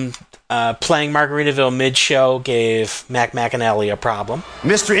 Playing Margaritaville mid-show gave Mac McAnally a problem.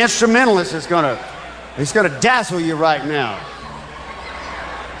 Mr. Instrumentalist is he's gonna dazzle you right now.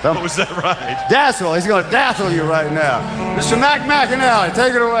 Was that right? Dazzle, he's gonna dazzle you right now. Mr. Mac McAnally,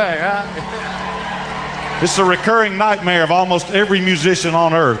 take it away. Huh? It's a recurring nightmare of almost every musician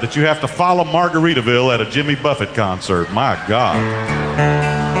on earth that you have to follow Margaritaville at a Jimmy Buffett concert. My God.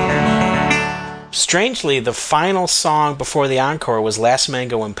 Strangely, the final song before the encore was Last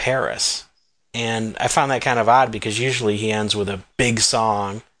Mango in Paris. And I found that kind of odd because usually he ends with a big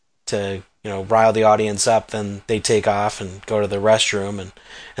song to, rile the audience up. Then they take off and go to the restroom, and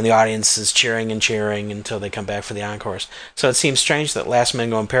the audience is cheering and cheering until they come back for the encores. So it seems strange that Last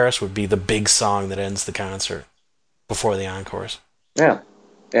Mango in Paris would be the big song that ends the concert before the encores. Yeah,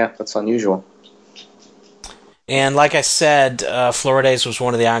 that's unusual. And like I said, Florida's was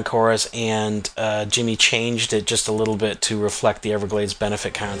one of the encores, and Jimmy changed it just a little bit to reflect the Everglades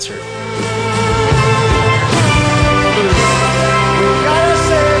benefit concert.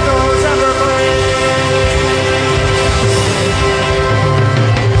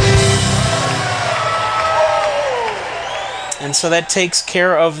 And so that takes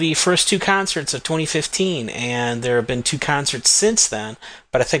care of the first two concerts of 2015, and there have been two concerts since then,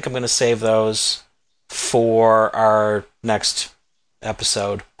 but I think I'm going to save those for our next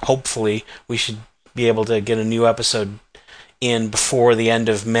episode. Hopefully, we should be able to get a new episode in before the end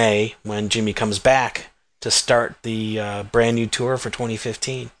of May when Jimmy comes back to start the brand new tour for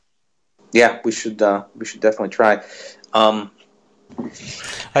 2015. Yeah, we should definitely try.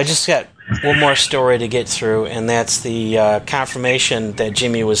 I just got one more story to get through, and that's the confirmation that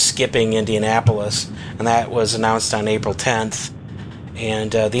Jimmy was skipping Indianapolis, and that was announced on April 10th.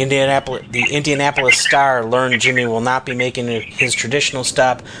 And the Indianapolis Star learned Jimmy will not be making his traditional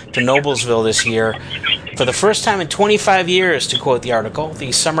stop to Noblesville this year. For the first time in 25 years, to quote the article,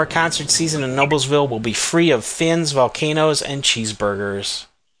 the summer concert season in Noblesville will be free of fins, volcanoes, and cheeseburgers.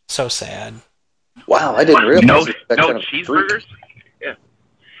 So sad. Wow, I didn't realize no kind of cheeseburgers? Yeah.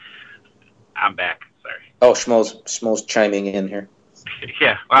 I'm back. Sorry. Oh, Schmo's chiming in here.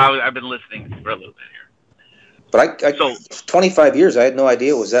 Yeah, well, I've been listening for a little bit here. But I 25 years, I had no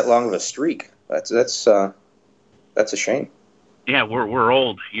idea it was that long of a streak. That's a shame. Yeah, we're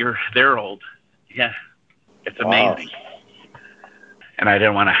old. They're old. Yeah, it's amazing. Wow. And I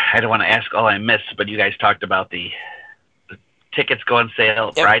didn't want to ask all I missed, but you guys talked about the tickets go on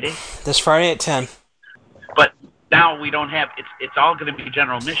sale Friday. This Friday at 10. But now we don't have. It's all going to be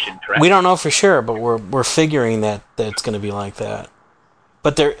general admission, correct? We don't know for sure, but we're figuring that it's going to be like that.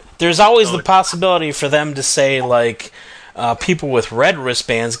 But there's always the possibility for them to say, like, people with red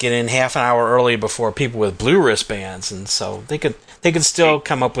wristbands get in half an hour early before people with blue wristbands, and so they could still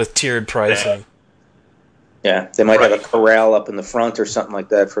come up with tiered pricing. Yeah, they might have a corral up in the front or something like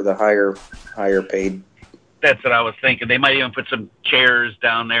that for the higher paid. That's what I was thinking. They might even put some chairs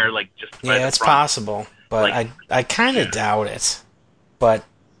down there, like just by the it's front. possible, but I kind of doubt it. But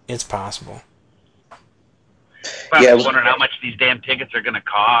it's possible. I was wondering how much these damn tickets are going to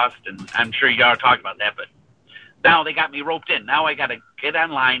cost, and I'm sure you all talked about that, but now they got me roped in. Now I got to get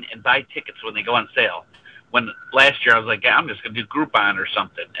online and buy tickets when they go on sale. When last year I was like, I'm just going to do Groupon or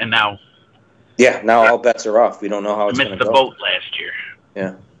something, and now... Yeah, now all bets are off. We don't know how it's going to go. I missed the boat last year.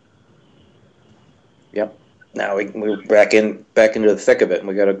 Yeah. Yep. Now we're back into the thick of it, and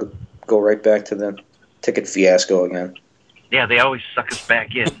we got to go right back to the ticket fiasco again. Yeah, they always suck us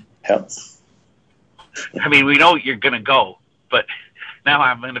back in. Yep. I mean, we know you're going to go, but now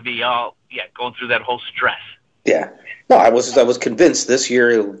I'm going to be going through that whole stress. Yeah. No, I was convinced this year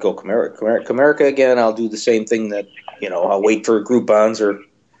it'll go Comerica again. I'll do the same thing that, I'll wait for Groupons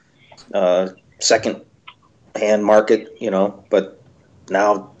or second-hand market, but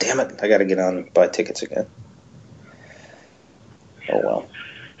now, damn it, I got to get on and buy tickets again. Oh, well.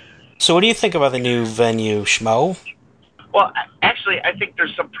 So what do you think about the new venue, Schmo? Well, actually, I think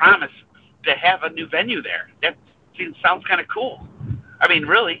there's some promise to have a new venue there. That sounds kind of cool. I mean,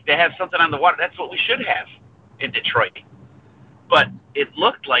 really, to have something on the water, that's what we should have in Detroit. But it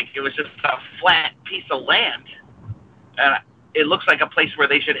looked like it was just a flat piece of land. And it looks like a place where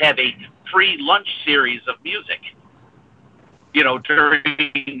they should have a free lunch series of music, during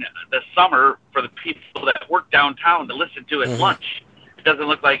the summer for the people that work downtown to listen to at lunch. It doesn't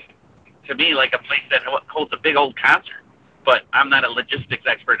look to me like a place that holds a big old concert. But I'm not a logistics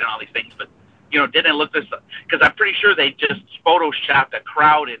expert in all these things. But, didn't look this up. Because I'm pretty sure they just photoshopped a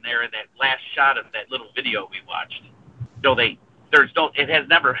crowd in there in that last shot of that little video we watched. It has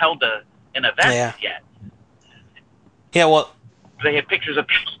never held an event yet. Yeah, well... They had pictures of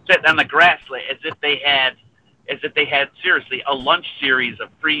people sitting on the grass as if they had is that they had, seriously, a lunch series of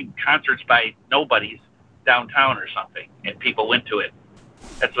free concerts by nobodies downtown or something, and people went to it.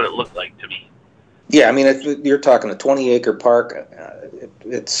 That's what it looked like to me. Yeah, I mean, you're talking a 20-acre park.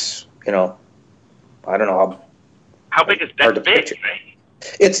 It's, I don't know how big is that big, right?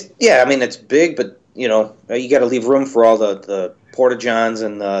 I mean, it's big, but, you got to leave room for all the porta-johns,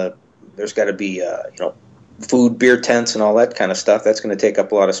 and there's got to be, food, beer tents, and all that kind of stuff. That's going to take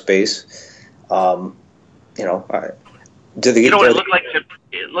up a lot of space. What it looked like?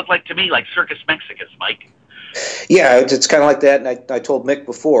 It looked like to me like Circus Mexicus, Mike. Yeah, it's kind of like that. And I told Mick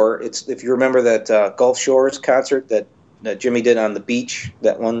before, if you remember that Gulf Shores concert that Jimmy did on the beach,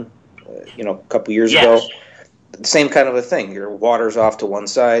 that one, a couple years ago. The same kind of a thing. Your water's off to one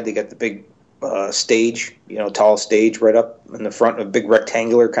side. They got the big stage, tall stage right up in the front, a big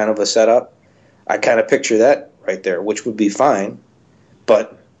rectangular kind of a setup. I kind of picture that right there, which would be fine.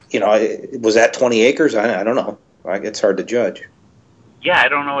 But, was that 20 acres? I don't know. It's hard to judge. Yeah, I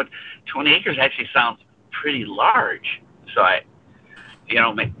don't know. 20 acres actually sounds pretty large. So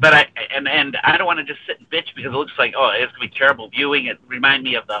but I don't want to just sit and bitch because it looks like, it's going to be terrible viewing. It reminded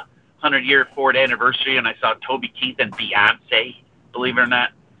me of the 100-year Ford anniversary, and I saw Toby Keith and Beyonce, believe it or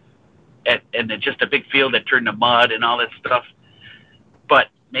not, and just a big field that turned to mud and all that stuff. But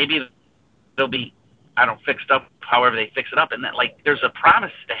maybe they'll be, fixed up however they fix it up. And that, there's a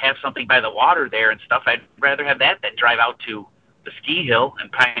promise to have something by the water there and stuff. I'd rather have that than drive out to the ski hill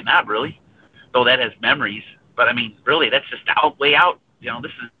and Pine Knob, really, though that has memories. But, I mean, really, that's just way out.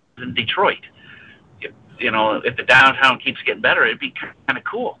 This is in Detroit. If the downtown keeps getting better, it'd be kind of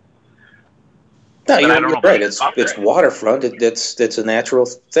cool. No, you're right. It's waterfront. It's a natural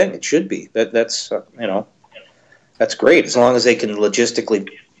thing. It should be. That's that's great as long as they can logistically,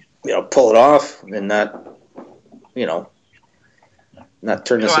 pull it off and not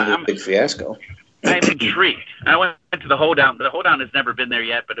turn this into a big fiasco. I'm intrigued. I went to the Hoedown. The Hoedown has never been there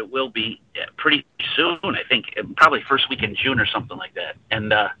yet, but it will be pretty soon. I think probably first week in June or something like that,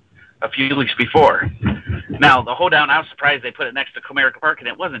 and a few weeks before. Now the Hoedown, I was surprised they put it next to Comerica Park, and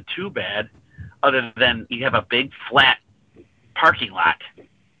it wasn't too bad. Other than you have a big flat parking lot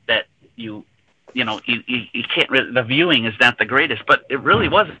that you can't really, the viewing is not the greatest, but it really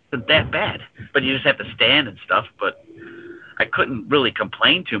wasn't that bad. But you just have to stand and stuff. But I couldn't really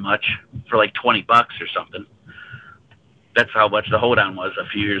complain too much for like $20 or something. That's how much the Hoedown was a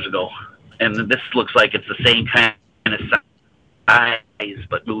few years ago. And this looks like it's the same kind of size,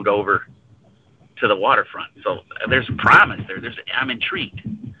 but moved over to the waterfront. So there's promise there. I'm intrigued.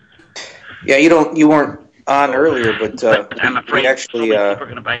 Yeah, you weren't on earlier, but I'm afraid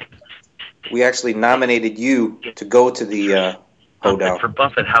we actually nominated you to go to the Hoedown. For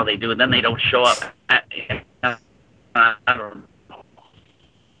Buffett, how they do it, then they don't show up. I don't know.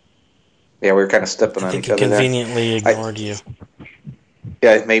 Yeah, we were kind of stepping on each other. Conveniently ignored you.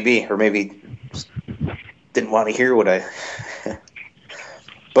 Yeah, maybe, or maybe didn't want to hear what I.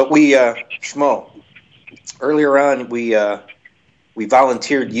 But we, Schmo, earlier on we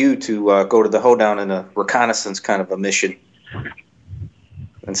volunteered you to go to the Hoedown in a reconnaissance kind of a mission.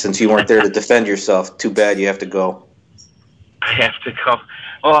 And since you weren't there to defend yourself, too bad you have to go. I have to go.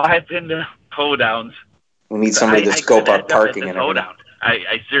 Well, I've been to Hoedowns. We need somebody to scope out parking and everything.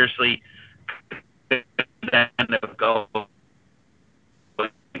 I seriously go.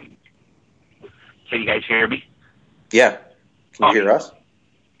 Can you guys hear me? Yeah. Can you hear us?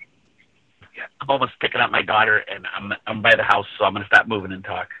 I'm almost picking up my daughter, and I'm by the house, so I'm going to stop moving and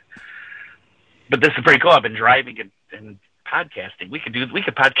talk. But this is pretty cool. I've been driving and podcasting. We could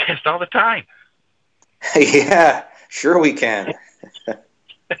podcast all the time. Yeah, sure we can.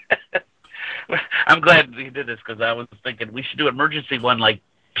 I'm glad we did this because I was thinking we should do an emergency one like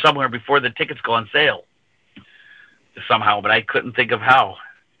somewhere before the tickets go on sale somehow, but I couldn't think of how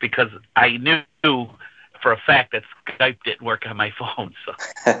because I knew for a fact that Skype didn't work on my phone. So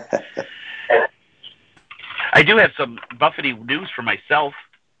I do have some Buffety news for myself.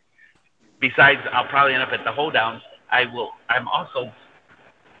 Besides, I'll probably end up at the Hoedown. I'm also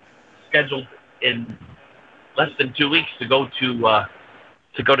scheduled in less than 2 weeks to go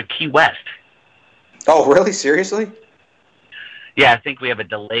to Key West. Oh, really? Seriously? Yeah, I think we have a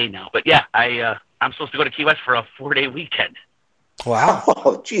delay now. But yeah, I'm supposed to go to Key West for a 4-day weekend. Wow.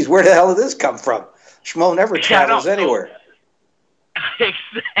 Oh, geez, where the hell did this come from? Schmo never travels anywhere.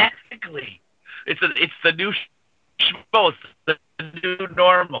 Exactly. It's the new Schmo. It's the new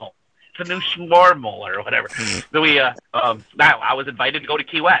normal. It's a new Schmormal or whatever. So now I was invited to go to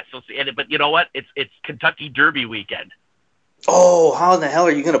Key West. But you know what? It's Kentucky Derby weekend. Oh, how in the hell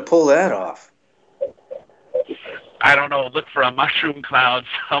are you going to pull that off? I don't know. Look for a mushroom cloud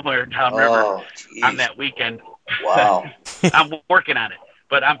somewhere downriver on that weekend. Wow. I'm working on it,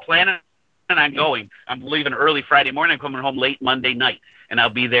 but I'm planning on going. I'm leaving early Friday morning. I'm coming home late Monday night, and I'll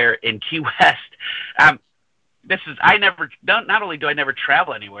be there in Key West. Not only do I never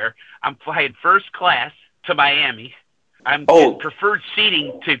travel anywhere, I'm flying first class to Miami. I'm getting preferred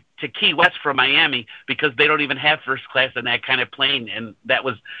seating to Key West from Miami because they don't even have first class in that kind of plane. And I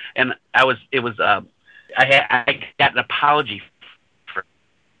got an apology for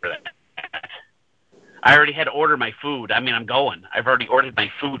that. I already had to order my food. I mean, I'm going. I've already ordered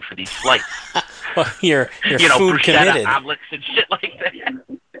my food for these flights. Well, you're food bruschetta committed. omelets and shit like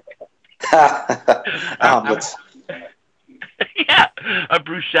that. Omelets. Yeah, a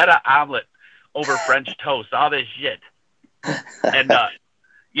bruschetta omelet over French toast, all this shit. And,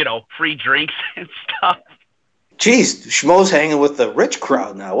 free drinks and stuff. Jeez, Schmo's hanging with the rich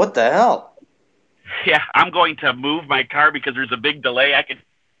crowd now. What the hell? Yeah, I'm going to move my car because there's a big delay. I can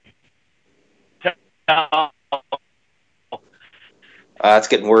tell. It's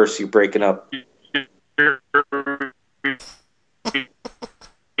getting worse. You're breaking up.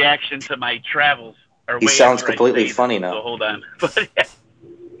 Reaction to my travels. He sounds completely funny now. So hold on.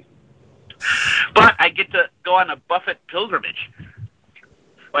 But I get to go on a Buffett pilgrimage.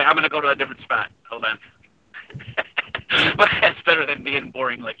 Wait, I'm going to go to a different spot. Hold on. But that's better than being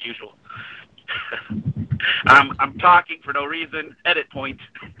boring like usual. I'm talking for no reason. Edit point.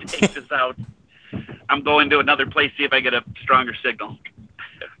 Take this out. I'm going to another place, see if I get a stronger signal.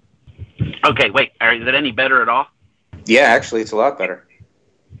 Okay, wait. Is it any better at all? Yeah, actually, it's a lot better.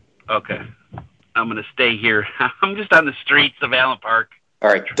 Okay. I'm going to stay here. I'm just on the streets of Allen Park. All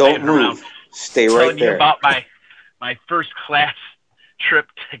right, don't move. Around. Stay right Telling there. you about my first class trip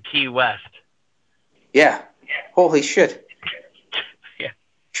to Key West. Yeah. Holy shit. Yeah.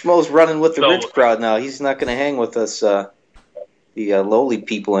 Schmo's running with the rich crowd now. He's not going to hang with us, the lowly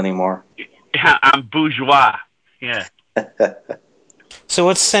people anymore. Yeah, I'm bourgeois. Yeah. So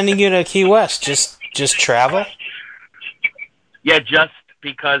what's sending you to Key West? Just travel? Yeah, just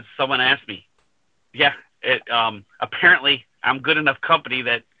because someone asked me. Yeah. Apparently, I'm good enough company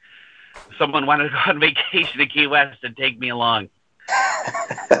that someone wanted to go on vacation to Key West and take me along.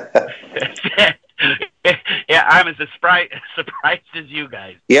 Yeah, I'm as surprised as you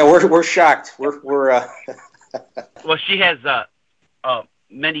guys. Yeah, we're shocked. We're Well, she has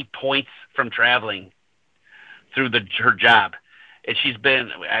many points from traveling through her job, and she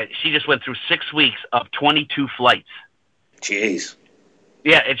just went through 6 weeks of 22 flights. Jeez.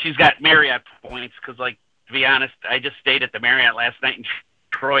 Yeah, and she's got Marriott points because, to be honest, I just stayed at the Marriott last night in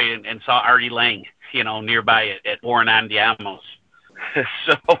Troy and saw Artie Lang, nearby at Warren on Diamos.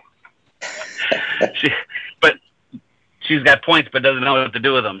 So, but she's got points but doesn't know what to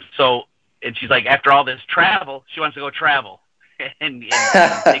do with them. So, and she's like, after all this travel, she wants to go travel and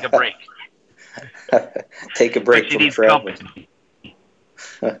take a break. Take a break from travel.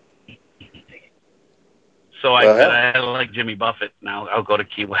 So I said, I like Jimmy Buffett. Now I'll go to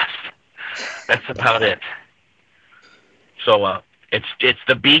Key West. That's about it. So it's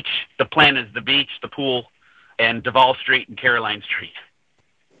the beach. The plan is the beach, the pool, and Duval Street and Caroline Street.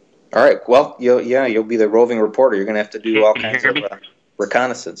 All right. Well, you'll be the roving reporter. You're going to have to do all kinds of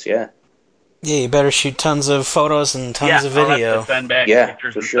reconnaissance. Yeah. Yeah, you better shoot tons of photos and tons of video. I'll have to send back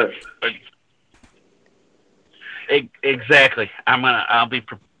pictures for sure. Exactly. I'll be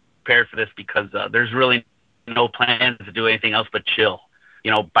prepared for this because there's really no plans to do anything else but chill,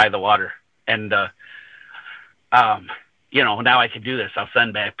 by the water. And now I can do this. I'll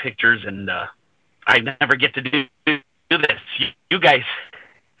send back pictures, and I never get to do this. You guys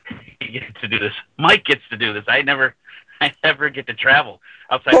get to do this. Mike gets to do this. I never get to travel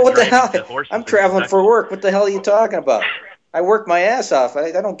outside. Well, what the hell? I'm traveling for work. What the hell are you talking about? I work my ass off.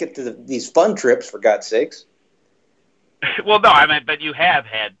 I don't get to these fun trips, for God's sakes. Well, no, but you have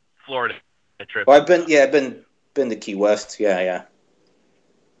had Florida trips. Well, I've been to Key West. Yeah.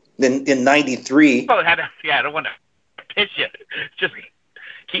 Then in '93. Well, I don't want to piss you. Just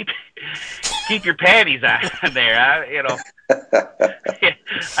keep your panties on there,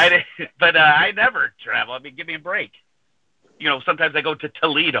 But I never travel. I mean, give me a break. Sometimes I go to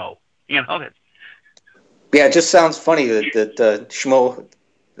Toledo. Yeah, it just sounds funny that Schmo,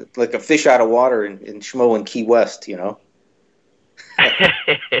 like a fish out of water in Schmo and Key West.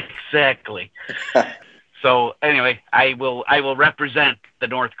 Exactly. So anyway, I will represent the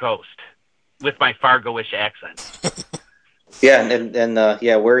North Coast with my Fargo-ish accent. Yeah, and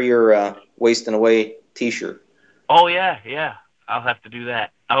wear your wasting away T-shirt. Oh yeah, I'll have to do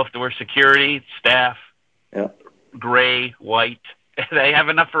that. I'll have to wear security, staff, gray, white. They have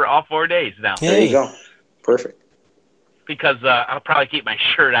enough for all 4 days now. There you go. Perfect. Because I'll probably keep my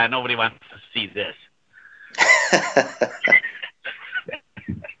shirt on. Nobody wants to see this.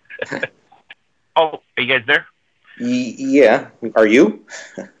 Oh, are you guys there? Yeah. Are you?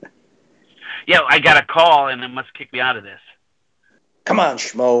 Yeah, I got a call, and it must kick me out of this. Come on,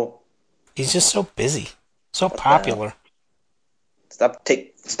 Schmo. He's just so busy, so popular. Stop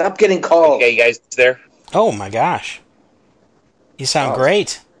getting calls. Okay, you guys there? Oh my gosh, you sound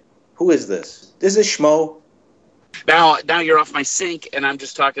great. Who is this? This is Schmo. Now you're off my sync, and I'm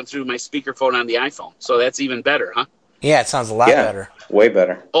just talking through my speakerphone on the iPhone. So that's even better, huh? Yeah, it sounds a lot better. Way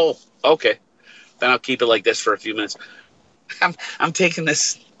better. Oh, okay. Then I'll keep it like this for a few minutes. I'm taking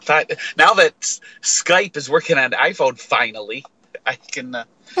this thought now that Skype is working on iPhone. Finally, I can. I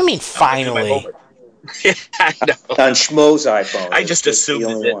mean, finally. Yeah, I know. On Schmo's iPhone. I just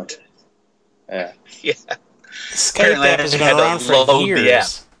assumed it. Yeah. Yeah. Skype app has been around for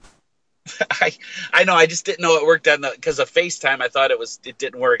years. I know. I just didn't know it worked on because of FaceTime. I thought it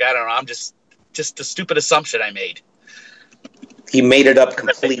didn't work. I don't know. I'm just a stupid assumption I made. He made it up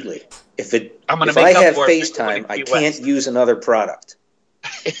completely. If I have FaceTime, I can't use another product.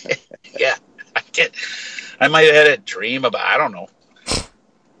 Yeah, I can't. I might have had a dream about. I don't know.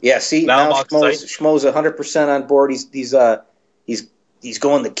 Yeah, see now Schmo's 100% on board. He's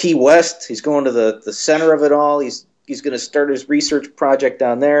going to Key West. He's going to the center of it all. He's going to start his research project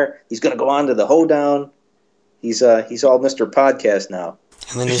down there. He's going to go on to the hoedown. He's all Mr. Podcast now.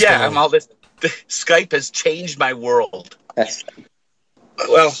 I'm all this. Skype has changed my world.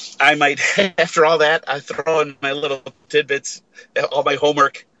 Well, I might, after all that, I throw in my little tidbits, all my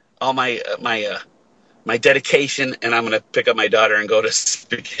homework, all my dedication, and I'm going to pick up my daughter and go to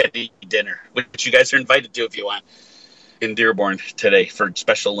spaghetti dinner, which you guys are invited to if you want, in Dearborn today for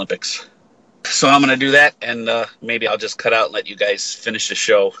Special Olympics. So I'm going to do that, and maybe I'll just cut out and let you guys finish the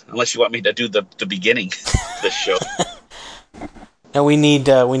show, unless you want me to do the beginning of this show. No, we need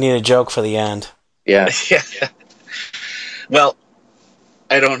a joke for the end. Yeah. Yeah. Well,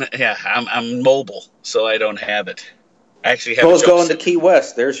 I don't. Yeah, I'm mobile, so I don't have it. I actually have. Schmo's going to Key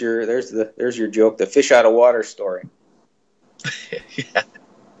West. There's your joke. The fish out of water story. Yeah.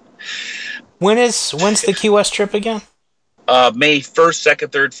 When's the Key West trip again? May 1st, 2nd,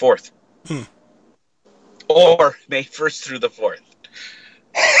 3rd, 4th. Or May 1st through the 4th.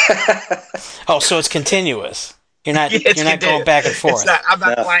 Oh, so it's continuous. You're not going back and forth. I'm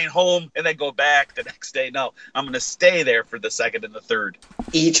not flying home and then go back the next day. No, I'm going to stay there for the 2nd and the 3rd.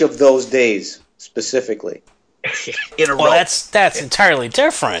 Each of those days specifically. In a row. Well, that's entirely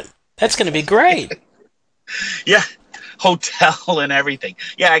different. That's going to be great. Yeah, hotel and everything.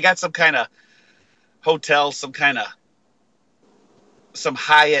 Yeah, I got some kind of hotel, some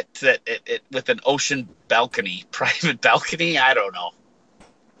Hyatt that it with an ocean balcony, private balcony. I don't know.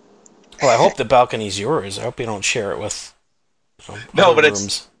 Well, I hope the balcony's yours. I hope you don't share it with no, but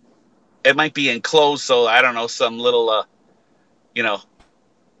rooms. It might be enclosed, so I don't know, some little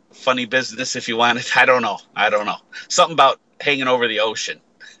funny business if you want it. I don't know. Something about hanging over the ocean.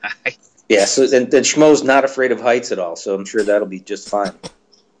 Yeah, so then Schmo's not afraid of heights at all, so I'm sure that'll be just fine.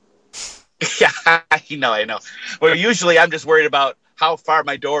 Yeah, I know. Well, usually I'm just worried about how far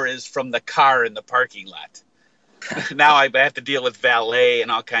my door is from the car in the parking lot. Now I have to deal with valet and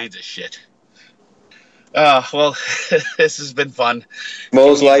all kinds of shit. Well, this has been fun.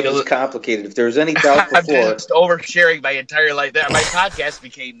 Schmo's life is complicated. If there was any doubt before... I'm just oversharing my entire life. My podcast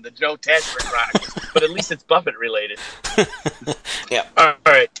became the Joe Tashler Chronicles, but at least it's Buffett related. Yeah. All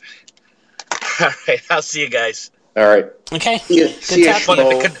right. I'll see you guys. All right. Okay. See you,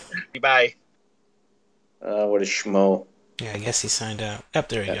 Schmo. Bye. What is Schmo? Yeah, I guess he signed out. Yep,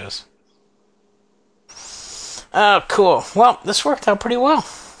 there he goes. Oh, cool. Well, this worked out pretty well.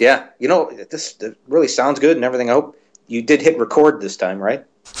 Yeah, this really sounds good and everything. I hope you did hit record this time, right?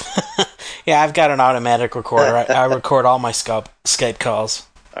 Yeah, I've got an automatic recorder. I record all my Skype calls.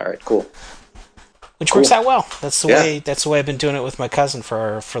 All right, cool. Which works out well. That's the way. That's the way I've been doing it with my cousin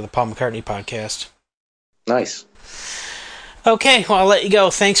for the Paul McCartney podcast. Nice. Okay, well, I'll let you go.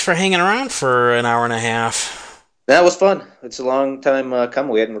 Thanks for hanging around for an hour and a half. That was fun. It's a long time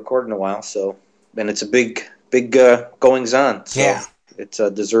coming. We hadn't recorded in a while, and it's a big goings on. So yeah, it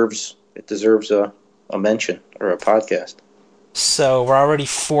deserves a mention or a podcast. So we're already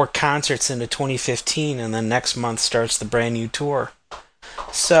 4 concerts into 2015, and then next month starts the brand new tour.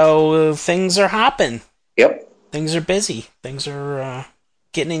 So things are hopping. Yep. Things are busy. Things are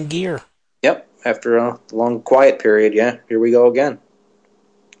getting in gear. Yep. After a long quiet period, here we go again.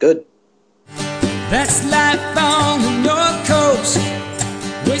 Good. That's life on the North Coast,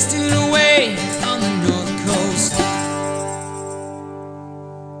 wasting away on the North Coast.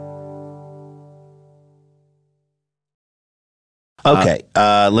 Okay,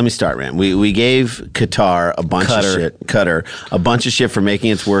 let me start, Ram. We gave Qatar a bunch of shit. Qatar a bunch of shit for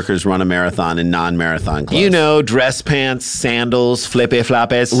making its workers run a marathon in non-marathon clothes. You know, dress pants, sandals, flippy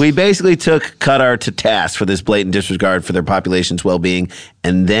floppers. We basically took Qatar to task for this blatant disregard for their population's well-being,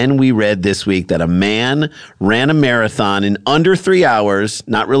 and then we read this week that a man ran a marathon in under 3 hours.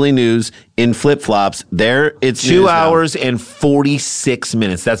 Not really news. In flip-flops. There, it's 2 hours and 46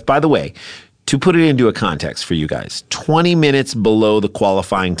 minutes. That's, by the way, to put it into a context for you guys, 20 minutes below the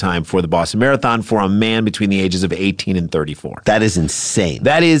qualifying time for the Boston Marathon for a man between the ages of 18 and 34. That is insane.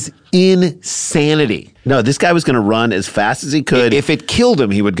 That is insanity. No, this guy was going to run as fast as he could. If it killed him,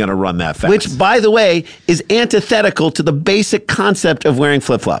 he was going to run that fast. Which, by the way, is antithetical to the basic concept of wearing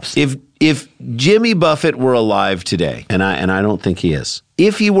flip-flops. If Jimmy Buffett were alive today, and I don't think he is,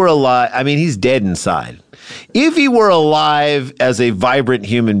 if he were alive, I mean, he's dead inside. If he were alive as a vibrant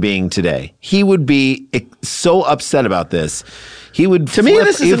human being today, he would be so upset about this. He would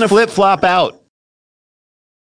flip-flop out.